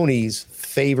Tony's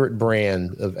favorite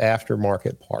brand of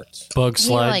aftermarket parts? Bug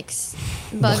Slide. He likes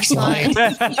Bug Slide.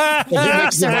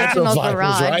 That's Original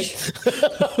Garage.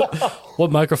 What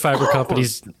microfiber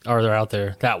companies are there out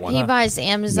there? That one. He buys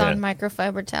Amazon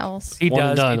microfiber towels. He one does.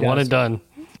 And done. He does. One and done.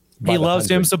 He loves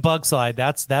him some Bug Slide.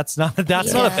 That's not a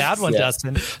bad one,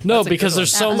 Dustin. No, because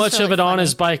there's so much of it on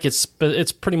his bike. It's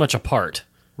pretty much a part.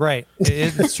 Right.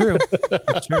 It's true.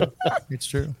 It's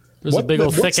true. There's a big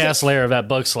old thick ass layer of that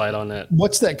Bug Slide on that.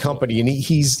 What's that company? And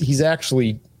he's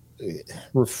actually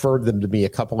referred them to me a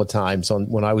couple of times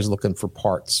when I was looking for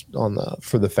parts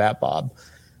for the Fat Bob.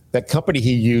 That company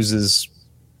he uses,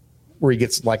 where he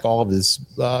gets like all of his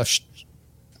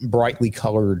brightly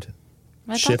colored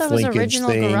shift linkage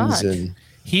things, and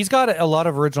he's got a lot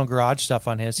of Original Garage stuff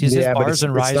on his. His bars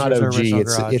and risers not OG. are Original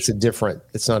Garage.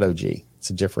 It's not OG. It's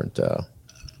a different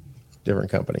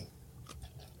company.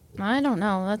 I don't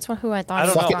know. That's who I thought.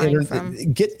 I was buying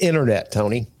from. Get internet,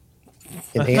 Tony,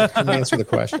 and answer the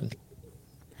question.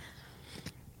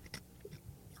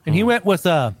 And he went with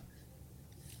a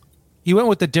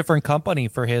different company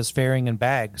for his fairing and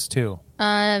bags too.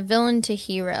 Villain to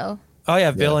Hero. Oh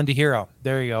yeah, Villain to Hero.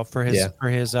 There you go for his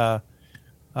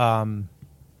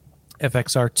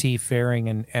FXRT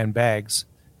fairing and bags.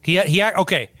 Let me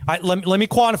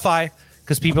quantify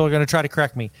because people are going to try to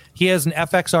correct me. He has an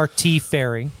FXRT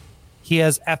fairing. He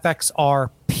has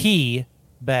FXRP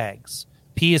bags.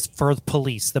 P is for the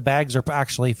police. The bags are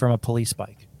actually from a police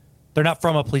bike. They're not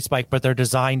from a police bike, but they're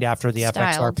designed after the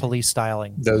FXR police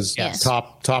styling. Those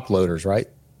top loaders, right?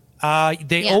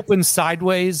 They open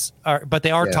sideways, but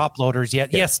they are top loaders.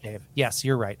 Yes, Dave. Yes,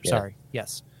 you're right. Sorry.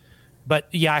 Yes. But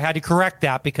I had to correct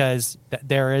that because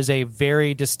there is a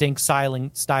very distinct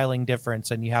styling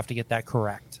difference, and you have to get that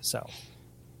correct. So,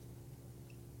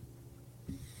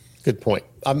 good point.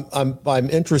 I'm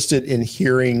interested in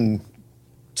hearing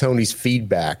Tony's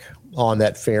feedback on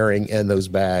that fairing and those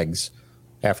bags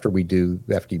after we do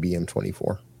FDBM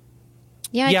 24.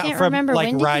 Yeah, I can't remember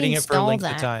when did riding he it for a length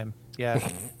that? of time. Yeah.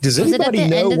 Does anybody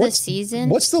know the season?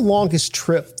 What's the longest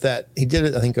trip that he did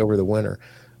it? I think over the winter.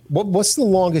 What's the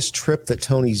longest trip that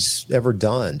Tony's ever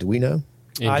done? Do we know?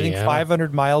 Indiana. I think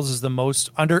 500 miles is the most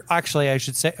under. Actually, I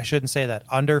shouldn't say that.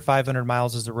 Under 500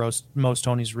 miles is the most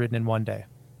Tony's ridden in one day.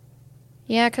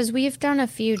 Yeah, because we've done a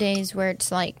few days where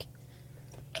it's like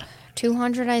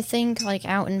 200, I think, like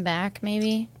out and back,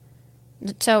 maybe.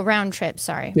 So round trip,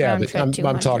 sorry. Yeah, round but trip,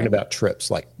 I'm talking about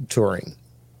trips like touring.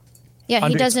 Yeah,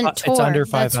 he doesn't tour. It's under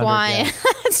 500. That's why.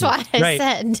 That's why I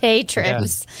said day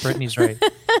trips. Yeah, Brittany's right.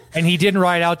 And he didn't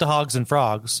ride out to Hogs and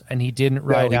Frogs, and he didn't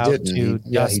ride out to.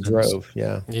 He drove.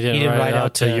 Yeah, he didn't ride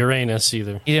out to Uranus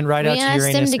either. He didn't ride out to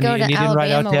Uranus. Him to go to he didn't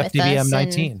ride out to Alabama with FDBM us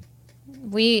 19.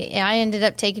 I ended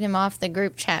up taking him off the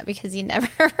group chat because he never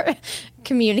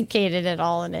communicated at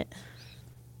all in it.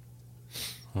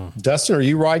 Dustin, are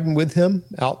you riding with him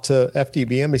out to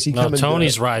FDBM? Is he coming? No,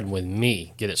 Tony's riding with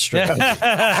me. Get it straight.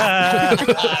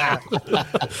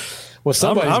 Well,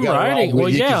 somebody's I'm got riding. Well,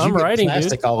 yeah, I'm riding, dude.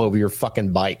 Plastic all over your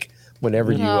fucking bike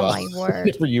whenever you my word.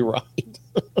 whenever you ride.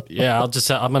 Yeah, I'm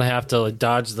gonna have to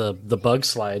dodge the bug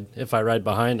slide if I ride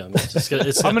behind him. It's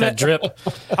that drip.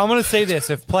 I'm gonna say this: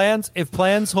 if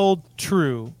plans hold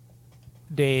true,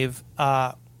 Dave,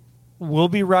 we'll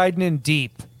be riding in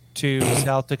deep to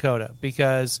South Dakota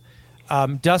because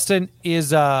Dustin,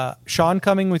 is Sean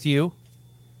coming with you?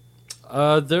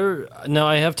 No,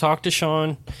 I have talked to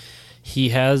Sean. He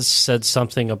has said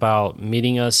something about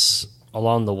meeting us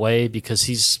along the way because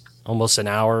he's almost an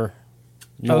hour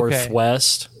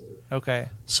northwest. Okay.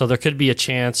 So there could be a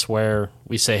chance where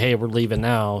we say, "Hey, we're leaving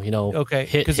now." Okay.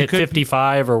 Hit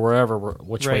 55 or wherever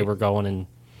which way we're going, and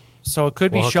so it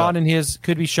could be Sean and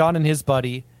his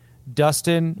buddy,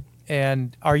 Dustin.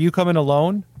 And are you coming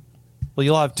alone? Well,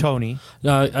 you'll have Tony.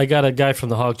 No, I got a guy from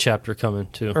the Hog chapter coming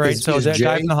too. All right, so that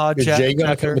guy from the Hog chapter. Is Jay going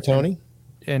to come with Tony?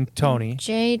 And Tony.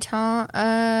 Jay Tom.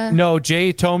 No,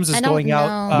 Jay Tomes is going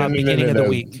out beginning of the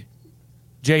week.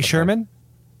 Jay Sherman?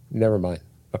 Never mind.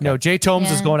 Okay. No, Jay Tomes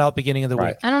is going out beginning of the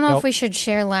week. I don't know if we should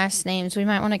share last names. We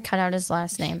might want to cut out his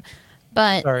last name.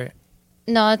 But sorry.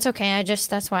 No, it's okay.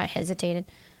 That's why I hesitated.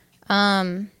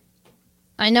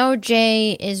 I know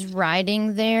Jay is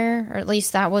riding there, or at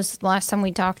least that was the last time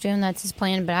we talked to him. That's his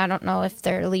plan, but I don't know if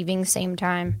they're leaving same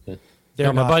time.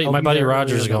 Yeah, my buddy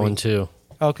Roger's going too.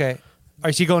 Okay.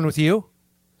 Is he going with you?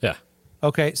 Yeah.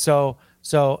 Okay, so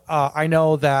I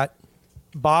know that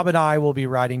Bob and I will be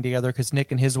riding together because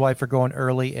Nick and his wife are going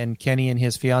early, and Kenny and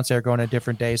his fiance are going a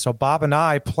different day. So Bob and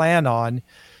I plan on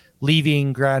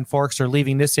leaving Grand Forks or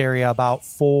leaving this area about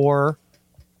 4,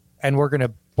 and we're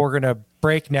gonna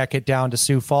breakneck it down to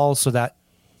Sioux Falls so that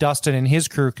Dustin and his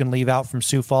crew can leave out from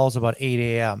Sioux Falls about 8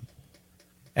 a.m.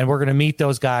 And we're going to meet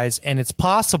those guys. And it's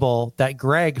possible that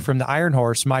Greg from the Iron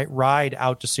Horse might ride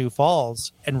out to Sioux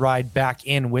Falls and ride back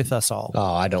in with us all.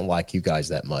 Oh, I don't like you guys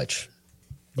that much.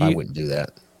 I wouldn't do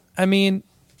that. I mean,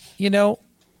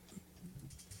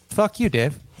 fuck you,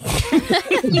 Dave.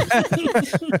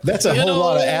 That's a whole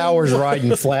lot of hours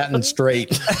riding flat and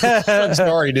straight.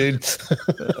 Sorry, dude.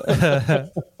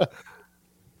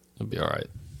 It'll be all right.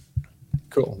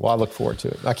 Cool. Well, I look forward to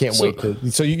it. I can't wait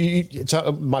to.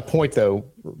 So my point, though,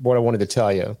 what I wanted to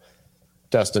tell you,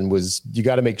 Dustin, was you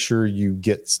got to make sure you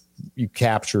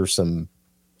capture some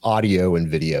audio and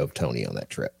video of Tony on that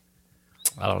trip.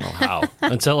 I don't know how.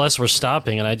 Unless we're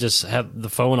stopping, and I just have the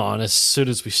phone on as soon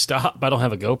as we stop. I don't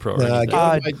have a GoPro or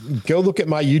anything. Go look at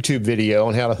my YouTube video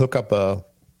on how to hook up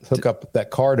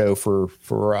that Cardo for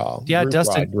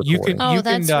Dustin,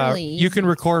 you can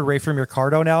record right from your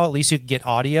Cardo now. At least you can get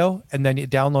audio, and then it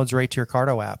downloads right to your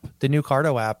Cardo app. The new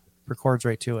Cardo app records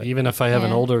right to it. Even if I have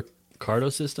an older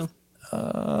Cardo system.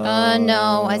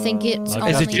 No, I think it's.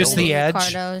 Is it just the Edge?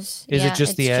 Cardos. Is it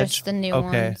just the Edge? Just the new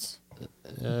ones.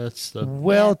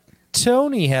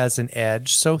 Tony has an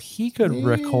Edge, so he could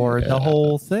record the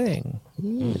whole thing.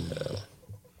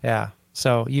 Yeah,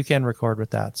 so you can record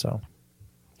with that. So.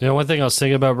 One thing I was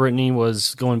thinking about, Brittany,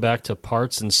 was going back to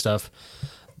parts and stuff.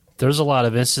 There's a lot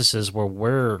of instances where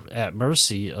we're at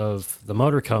mercy of the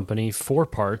motor company for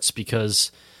parts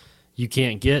because you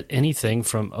can't get anything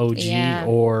from OG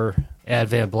or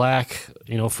Advan Black,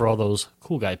 for all those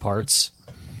cool guy parts.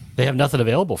 They have nothing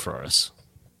available for us.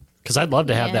 Because I'd love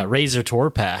to have that Razor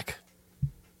Tour Pack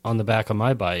on the back of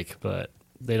my bike, but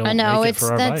they don't make it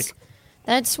for our bike.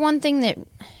 That's one thing that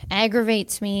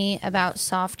aggravates me about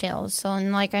Softails. So,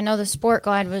 I know the Sport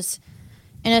Glide was,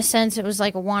 in a sense, it was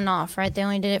like a one-off, right? They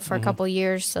only did it for a couple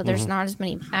years, so there's not as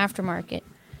many aftermarket.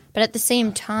 But at the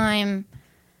same time,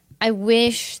 I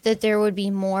wish that there would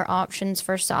be more options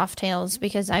for Softails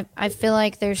because I feel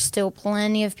like there's still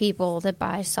plenty of people that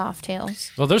buy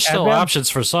Softails. Well, there's still options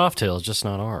for Softails, just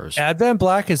not ours. Advan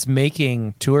Black is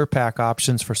making tour pack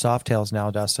options for Softails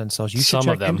now, Dustin, so you should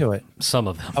check into it. Some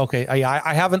of them. Okay,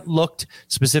 I haven't looked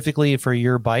specifically for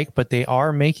your bike, but they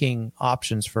are making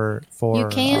options for you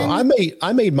can.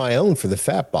 I made my own for the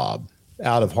Fat Bob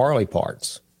out of Harley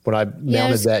parts when I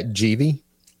mounted that GV.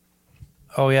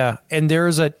 Oh yeah, and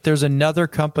there's another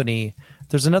company.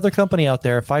 There's another company out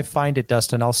there. If I find it,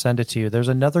 Dustin, I'll send it to you. There's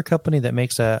another company that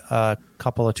makes a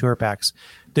couple of tour packs.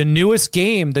 The newest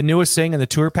thing in the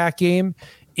tour pack game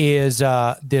is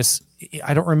this.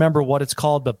 I don't remember what it's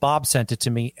called, but Bob sent it to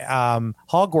me.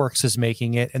 Hogworks is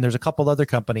making it, and there's a couple other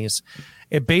companies.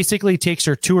 It basically takes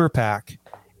your tour pack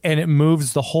and it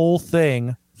moves the whole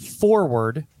thing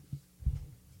forward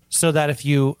so that if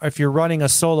you're running a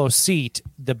solo seat,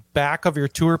 the back of your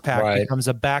tour pack becomes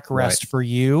a backrest for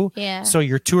you. Yeah. So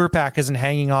your tour pack isn't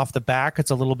hanging off the back.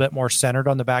 It's a little bit more centered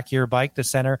on the back of your bike, the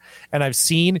center. And I've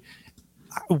seen,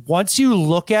 once you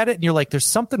look at it and you're like, there's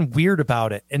something weird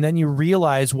about it. And then you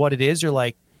realize what it is. You're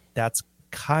like, that's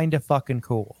kind of fucking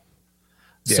cool.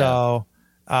 Yeah. So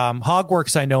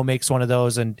Hogworks, I know, makes one of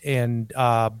those. And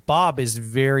Bob is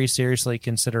very seriously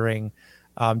considering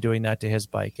doing that to his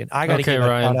bike. And I got to give a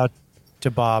shout out to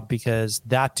Bob, because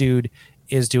that dude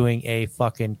is doing a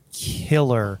fucking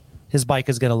killer. His bike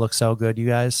is going to look so good, you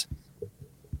guys.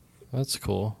 That's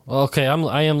cool. Okay,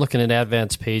 I am looking at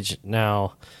Advance page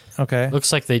now. Okay.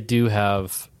 Looks like they do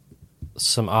have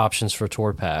some options for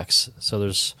tour packs. So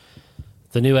there's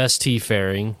the new ST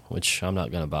fairing, which I'm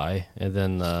not going to buy. And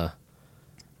then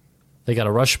they got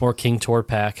a Rushmore King tour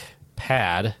pack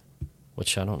pad,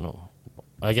 which I don't know.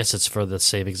 I guess it's for the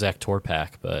same exact tour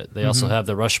pack, but they also have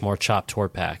the Rushmore Chop tour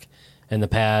pack and the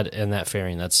pad and that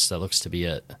fairing. That looks to be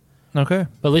it. Okay.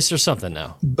 But at least there's something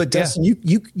now. But Dustin,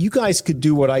 you guys could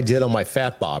do what I did on my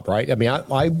Fat Bob, right? I mean,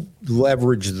 I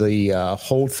leveraged the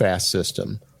hold fast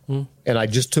system, and I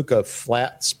just took a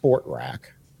flat sport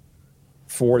rack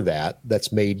for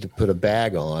that's made to put a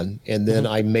bag on, and then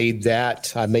I made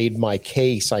my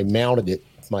case. I mounted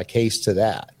my case to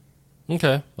that.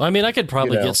 Okay. Well, I mean, I could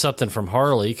probably get something from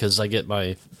Harley because I get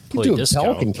my you do a discount,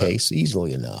 Pelican case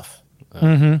easily enough.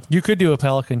 You could do a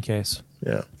Pelican case.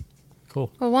 Yeah.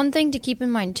 Cool. Well, one thing to keep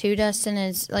in mind too, Dustin,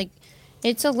 is like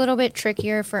it's a little bit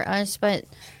trickier for us, but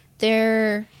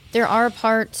there are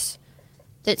parts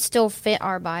that still fit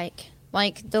our bike,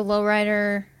 like the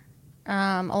lowrider.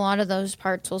 A lot of those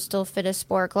parts will still fit a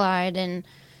Sport Glide, and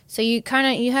so you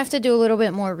have to do a little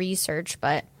bit more research,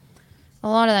 but a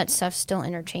lot of that stuff's still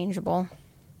interchangeable.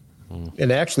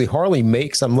 And actually, Harley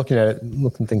makes. I'm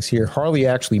looking things here. Harley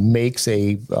actually makes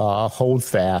a hold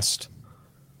fast.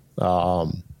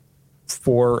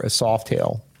 For a soft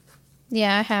tail.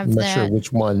 Yeah, I have I'm that. not sure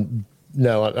which one.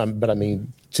 No, but I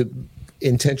mean to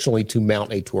intentionally to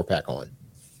mount a tour pack on.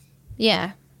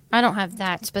 Yeah, I don't have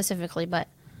that specifically, but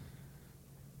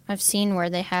I've seen where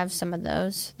they have some of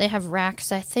those. They have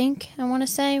racks, I think, I want to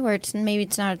say, where it's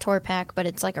not a tour pack, but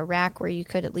it's like a rack where you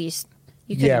could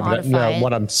modify it.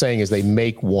 What I'm saying is they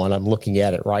make one. I'm looking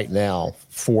at it right now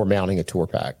for mounting a tour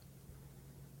pack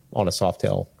on a soft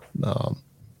tail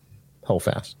hold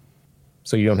fast.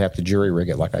 So you don't have to jury rig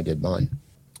it like I did mine.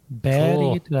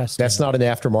 Cool. That's not an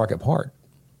aftermarket part,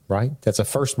 right? That's a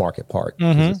first market part.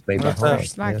 It's made by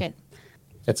first market. Yeah.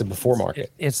 That's a before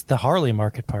market. It's the Harley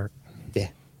market part. Yeah.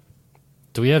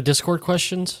 Do we have Discord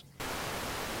questions?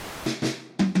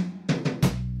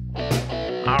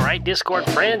 All right, Discord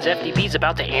friends, FDB's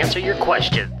about to answer your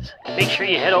questions. Make sure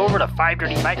you head over to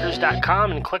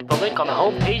 5dirtybikers.com and click the link on the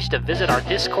homepage to visit our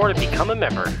Discord and become a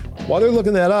member. While they're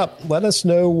looking that up, let us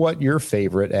know what your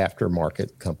favorite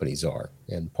aftermarket companies are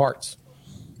and parts.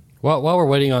 Well, while we're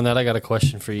waiting on that, I got a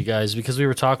question for you guys, because we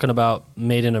were talking about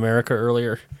Made in America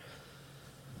earlier.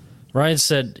 Ryan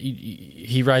said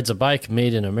he rides a bike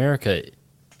made in America.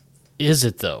 Is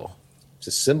it, though? It's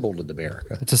assembled in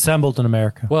America. It's assembled in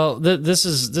America. Well, this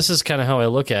is kind of how I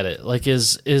look at it. Like,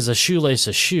 is a shoelace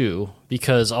a shoe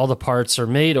because all the parts are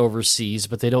made overseas,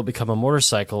 but they don't become a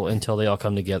motorcycle until they all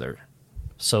come together?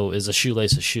 So is a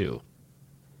shoelace a shoe?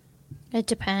 It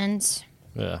depends.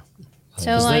 Yeah.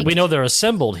 So like, we know they're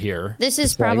assembled here. This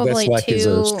is probably that's is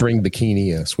a string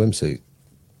bikini, a swimsuit.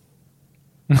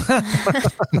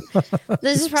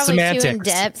 This is probably Semantics. too in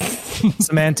depth.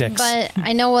 Semantics. But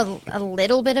I know a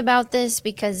little bit about this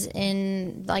because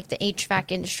in like the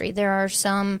HVAC industry, there are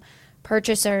some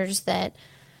purchasers that,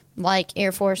 like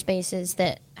Air Force bases,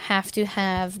 that have to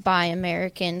have Buy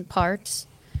American parts.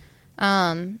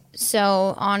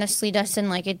 So honestly, Dustin,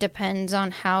 like it depends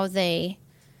on how they,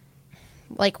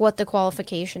 like what the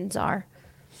qualifications are.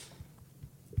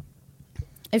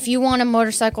 If you want a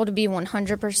motorcycle to be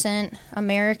 100%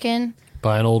 American,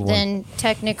 buy an old one. then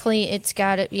technically it's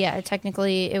got to,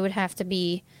 technically it would have to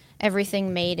be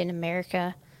everything made in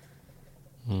America.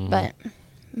 But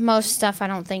most stuff I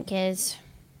don't think is.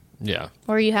 Yeah.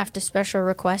 Or you have to special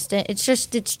request it.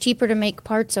 It's cheaper to make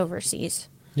parts overseas.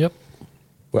 Yep.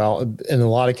 Well, in a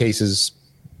lot of cases,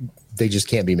 they just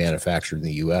can't be manufactured in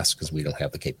the U.S. because we don't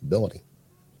have the capability.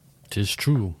 'Tis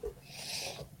true.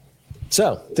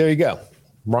 So there you go.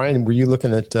 Ryan, were you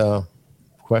looking at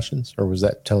questions, or was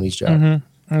that Tony's job?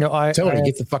 Mm-hmm. No, Tony,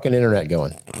 get the fucking internet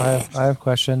going. I have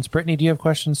questions. Brittany, do you have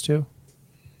questions too?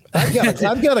 I've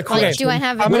got a question. Like, do I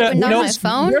have it opened on my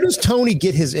phone? Where does Tony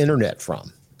get his internet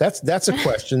from? That's a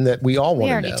question that we all want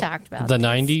to know. We already talked about The this.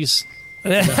 90s?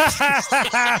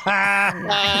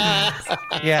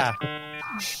 Yeah.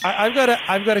 I've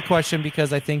got a question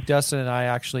because I think Dustin and I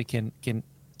actually can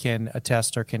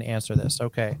attest or can answer this.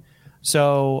 Okay.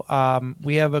 So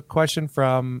we have a question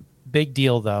from Big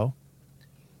Deal though.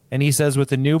 And he says,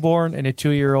 with a newborn and a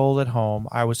 2-year-old at home,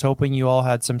 I was hoping you all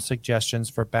had some suggestions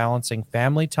for balancing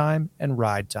family time and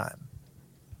ride time.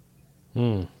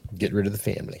 Get rid of the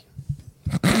family.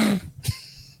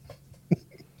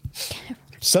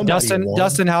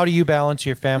 Dustin, how do you balance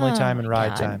your family time and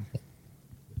ride time?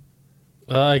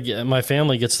 My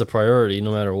family gets the priority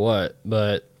no matter what,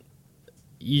 but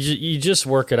you just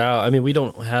work it out. I mean, we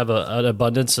don't have an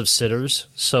abundance of sitters,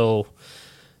 so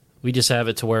we just have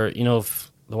it to where,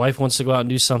 if the wife wants to go out and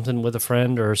do something with a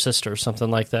friend or her sister or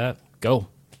something like that, go.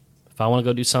 If I want to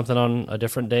go do something on a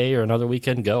different day or another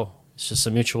weekend, go. It's just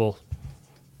a mutual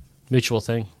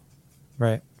thing.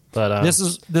 Right. But this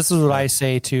is what I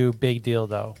say to Big Deal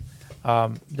though.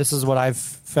 This is what I've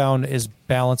found is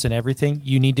balance in everything.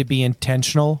 You need to be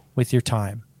intentional with your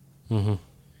time. Mm-hmm.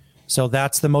 So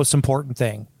that's the most important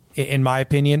thing, in my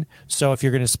opinion. So if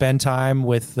you're going to spend time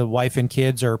with the wife and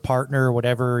kids or partner or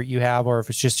whatever you have, or if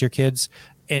it's just your kids,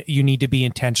 you need to be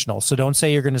intentional. So don't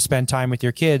say you're going to spend time with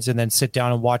your kids and then sit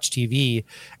down and watch TV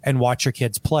and watch your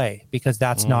kids play, because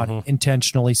that's not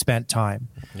intentionally spent time.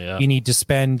 Yeah. You need to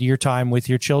spend your time with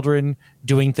your children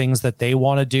doing things that they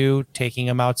want to do, taking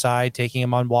them outside, taking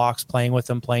them on walks, playing with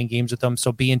them, playing games with them.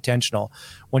 So be intentional.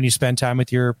 When you spend time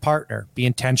with your partner, be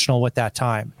intentional with that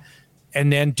time.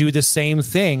 And then do the same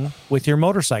thing with your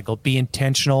motorcycle. Be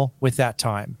intentional with that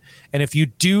time. And if you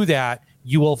do that,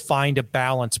 you will find a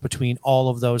balance between all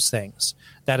of those things.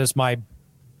 That is my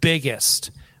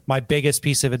biggest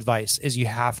piece of advice, is you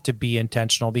have to be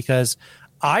intentional, because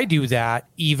I do that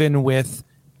even with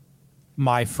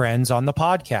my friends on the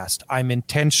podcast. I'm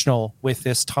intentional with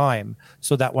this time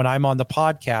so that when I'm on the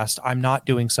podcast, I'm not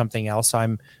doing something else.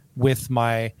 I'm with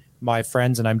my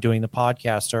friends and I'm doing the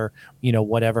podcast, or,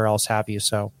 whatever else have you.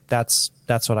 So that's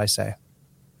what I say.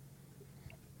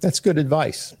 That's good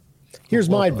advice. Here's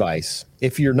my advice.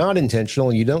 If you're not intentional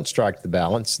and you don't strike the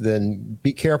balance, then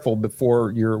be careful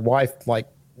before your wife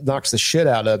knocks the shit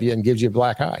out of you and gives you a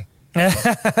black eye.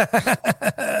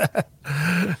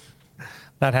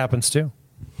 That happens too.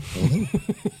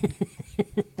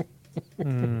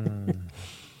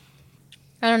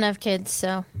 I don't have kids,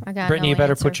 so I got Brittany, no you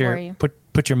better answer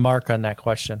put your mark on that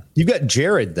question. You've got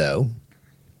Jared though,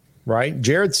 right?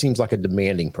 Jared seems like a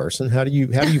demanding person. How do you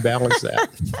balance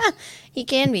that? He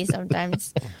can be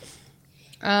sometimes.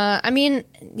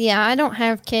 I don't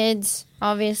have kids,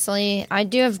 obviously. I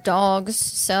do have dogs,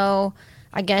 so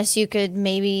I guess you could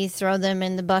maybe throw them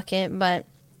in the bucket, but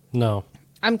no.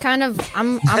 I'm with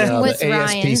the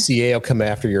Ryan. ASPCA will come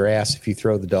after your ass if you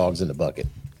throw the dogs in the bucket.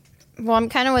 Well, I'm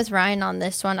kind of with Ryan on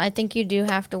this one. I think you do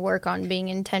have to work on being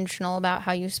intentional about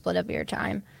how you split up your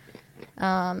time.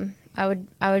 I would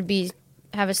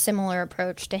have a similar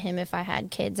approach to him if I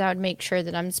had kids. I would make sure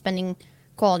that I'm spending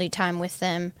quality time with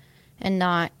them and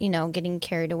not, getting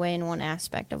carried away in one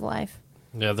aspect of life.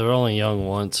 Yeah, they're only young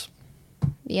once.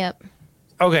 Yep.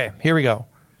 Okay, here we go.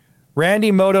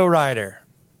 Randy Moto Rider.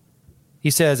 He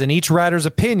says, in each rider's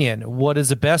opinion, what is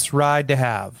the best ride to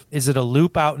have? Is it a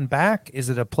loop out and back? Is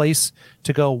it a place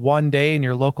to go one day in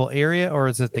your local area? Or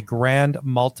is it the grand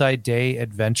multi-day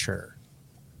adventure?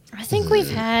 I think we've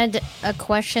had a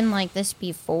question like this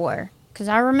before, because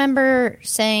I remember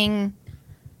saying,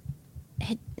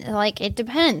 it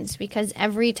depends, because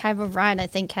every type of ride, I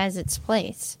think, has its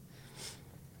place.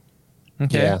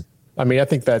 Okay. Yeah. I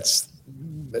think that's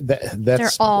they're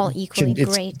all equally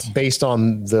great. It's based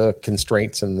on the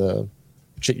constraints and the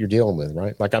shit you're dealing with,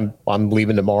 right? Like I'm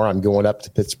leaving tomorrow. I'm going up to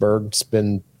Pittsburgh,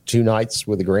 spend 2 nights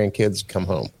with the grandkids, come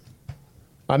home.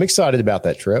 I'm excited about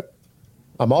that trip.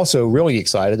 I'm also really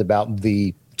excited about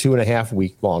the 2.5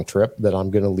 week long trip that I'm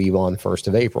going to leave on 1st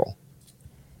of April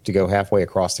to go halfway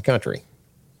across the country.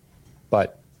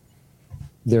 But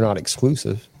they're not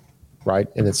exclusive, right?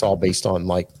 And it's all based on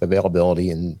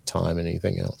availability and time and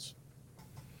anything else.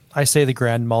 I say the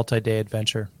grand multi-day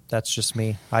adventure. That's just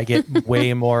me. I get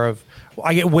way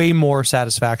more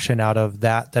satisfaction out of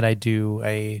that than I do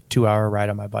a 2-hour ride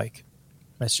on my bike.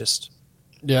 That's just.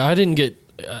 Yeah, I didn't get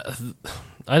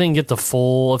the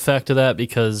full effect of that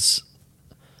because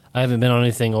I haven't been on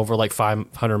anything over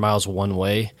 500 miles one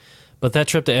way. But that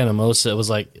trip to Anamosa, it was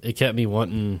it kept me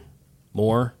wanting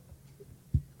more,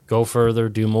 go further,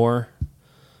 do more.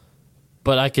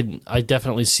 But I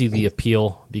definitely see the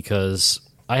appeal because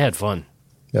I had fun.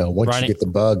 Yeah, once you get the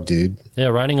bug, dude. Yeah,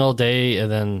 riding all day and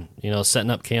then, setting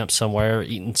up camp somewhere,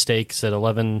 eating steaks at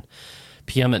 11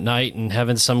 p.m. at night and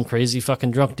having some crazy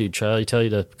fucking drunk dude tell you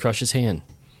to crush his hand.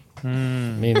 I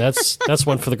mean, that's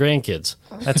one for the grandkids.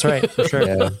 That's right, for sure.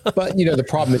 Yeah. But the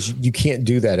problem is you can't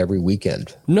do that every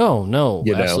weekend. No,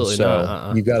 absolutely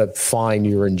not. You got to find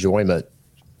your enjoyment,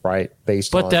 right?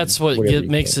 But that's what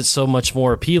makes it so much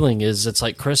more appealing. Is it's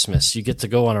like Christmas. You get to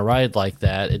go on a ride like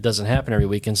that. It doesn't happen every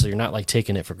weekend, so you're not like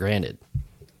taking it for granted.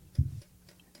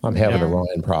 I'm having a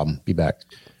Ryan problem. Be back.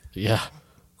 Yeah.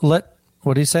 What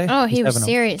did he say? Oh, he was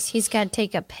serious. He's got to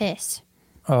take a piss.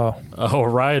 Oh, a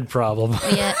ride problem.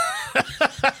 Yeah.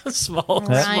 small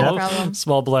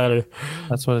bladder.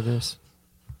 That's what it is.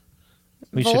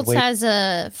 Volts has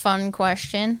a fun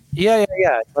question. Yeah.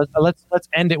 Let's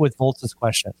end it with Volts'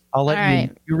 question. I'll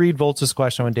let you read Volts'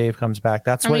 question when Dave comes back.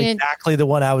 That's exactly the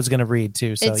one I was going to read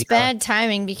too. So it's bad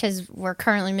timing because we're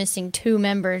currently missing 2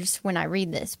 members when I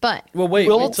read this. But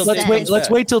let's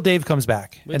wait till Dave comes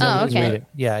back and then we can read it.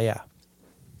 Yeah.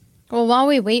 Well, while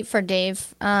we wait for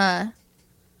Dave,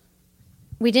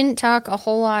 we didn't talk a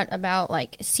whole lot about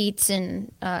like seats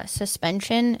and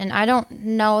suspension, and I don't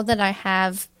know that I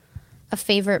have a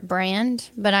favorite brand,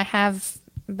 but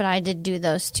I did do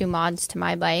those 2 mods to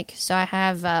my bike. So I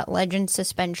have Legend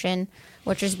suspension,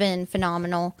 which has been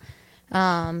phenomenal,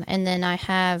 and then I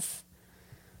have,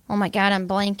 oh my god, I'm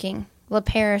blanking,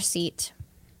 LaPera seat,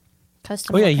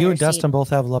 custom. Oh yeah, LaPera you and seat. Dustin both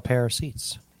have LaPera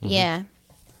seats. Mm-hmm. Yeah,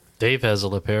 Dave has a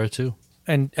LaPera too,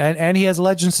 and he has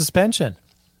Legend suspension.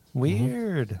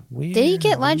 Weird. Did he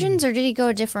get Legends or did he go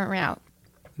a different route?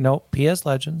 Nope, he has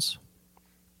Legends.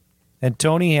 And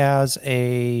Tony has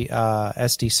a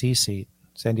SDC seat,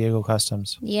 San Diego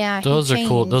Customs. Yeah, those are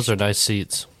cool. Those are nice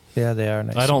seats. Yeah, they are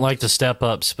nice. I don't like the step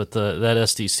ups, but that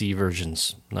SDC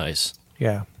version's nice.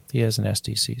 Yeah, he has an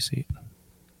SDC seat.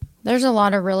 There's a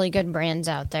lot of really good brands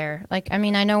out there. Like, I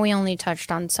mean, I know we only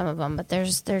touched on some of them, but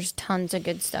there's tons of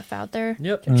good stuff out there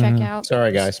to check out.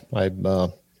 Sorry, guys. I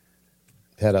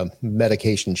had a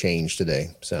medication change today,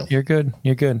 so you're good.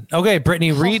 Okay,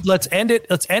 Brittany, read. Let's end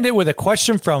it with a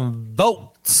question from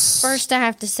Votes. First, I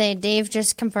have to say, Dave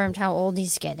just confirmed how old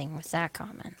he's getting with that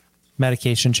comment.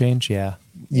 Medication change, yeah.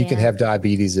 You can have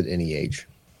diabetes at any age.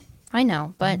 I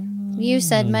know, but you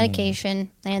said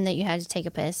medication and that you had to take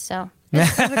a piss, so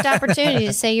it's a perfect opportunity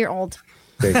to say you're old.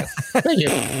 There you go.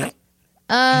 Thank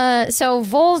you. So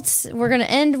Volts, we're going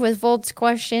to end with Volts'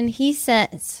 question. He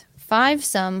says,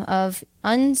 5-some of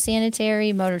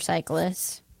unsanitary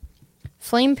motorcyclists.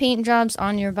 Flame paint jobs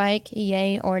on your bike,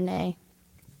 yay or nay?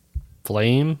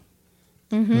 Flame?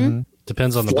 Mm-hmm.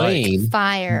 Depends on the bike.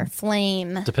 Fire,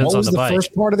 flame. Depends on the bike. What was the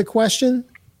first part of the question?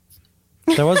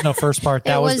 There was no first part.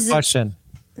 That was the question.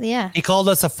 Yeah. He called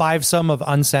us a 5-some of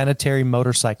unsanitary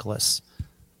motorcyclists.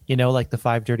 Like the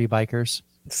 5 dirty bikers.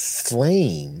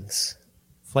 Flames,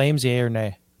 yay or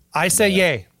nay? I say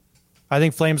yay. I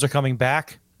think flames are coming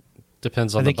back.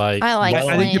 Depends on the bike. I like flames.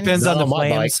 I think it depends on the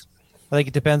flames. I think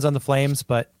it depends on the flames,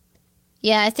 but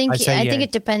yeah, I think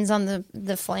it depends on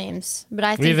the flames. But I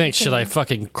think what do you think? Should I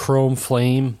fucking chrome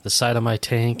flame the side of my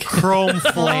tank? Chrome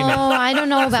flame it. Oh, I don't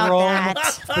know about that.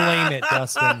 Flame it,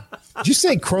 Dustin. Did you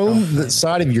say chrome the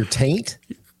side of your taint?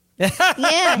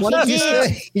 Yeah, What did you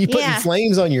say? You putting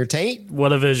flames on your taint?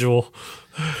 What a visual.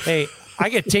 Hey, I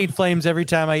get taint flames every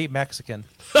time I eat Mexican.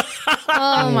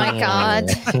 Oh my god!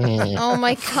 Oh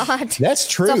my god! That's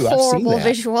true. It's a horrible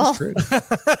visual. True.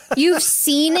 You've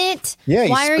seen it. Yeah.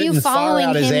 Why are you following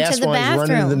him to the Running to the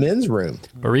bathroom? men's room.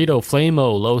 Burrito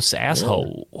Flamo Los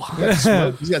Asshole.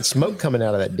 He's got smoke coming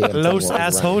out of that damn Los thing.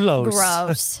 Assholos.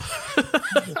 Gross.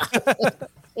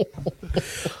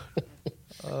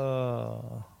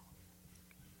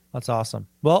 That's awesome.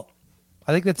 Well,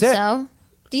 I think that's it. So,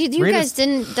 you guys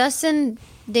didn't, Dustin,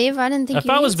 Dave? I didn't think. If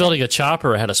I was building a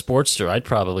chopper or had a Sportster, I'd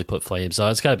probably put flames on.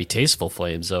 It's got to be tasteful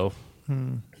flames, though.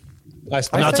 I'm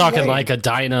not talking like a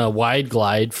Dyna Wide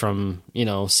Glide from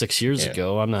 6 years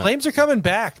ago. I'm not. Flames are coming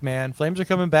back, man. Flames are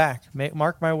coming back.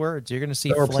 Mark my words. You're going to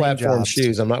see or flame platform jobs.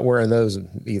 shoes. I'm not wearing those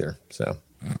either. So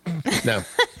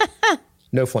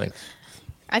no flame.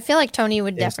 I feel like Tony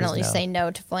would definitely say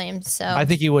no to flames. So I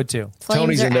think he would too. Flames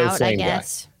Tony's are a no out, flame I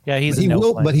guess. Yeah,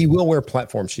 but he will wear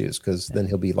platform shoes because then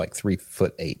he'll be like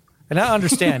 3'8". And I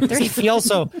understand. he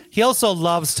also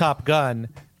loves Top Gun,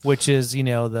 which is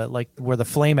the where the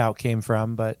flame out came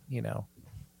from. But yeah,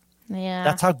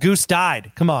 that's how Goose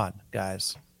died. Come on,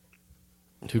 guys.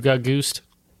 Who got goosed?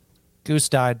 Goose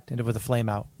died with a flame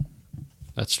out.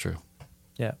 That's true.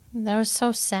 Yeah, that was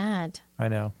so sad. I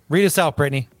know. Read us out,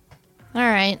 Brittany. All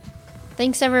right.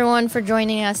 Thanks, everyone, for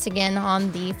joining us again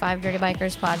on the 5 Dirty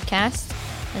Bikers podcast.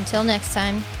 Until next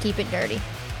time, keep it dirty.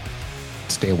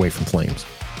 Stay away from flames.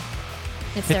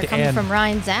 If they're coming from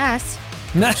Ryan's ass.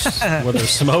 Where there's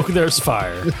smoke, there's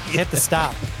fire. You hit the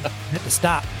stop. Hit the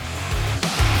stop.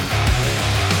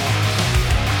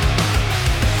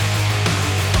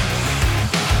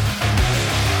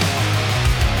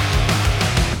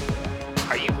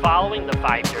 Are you following the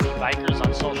 5 Dirty Bikers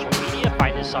on social media?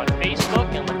 Find us on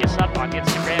Facebook and look us up on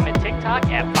Instagram and TikTok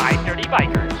at 5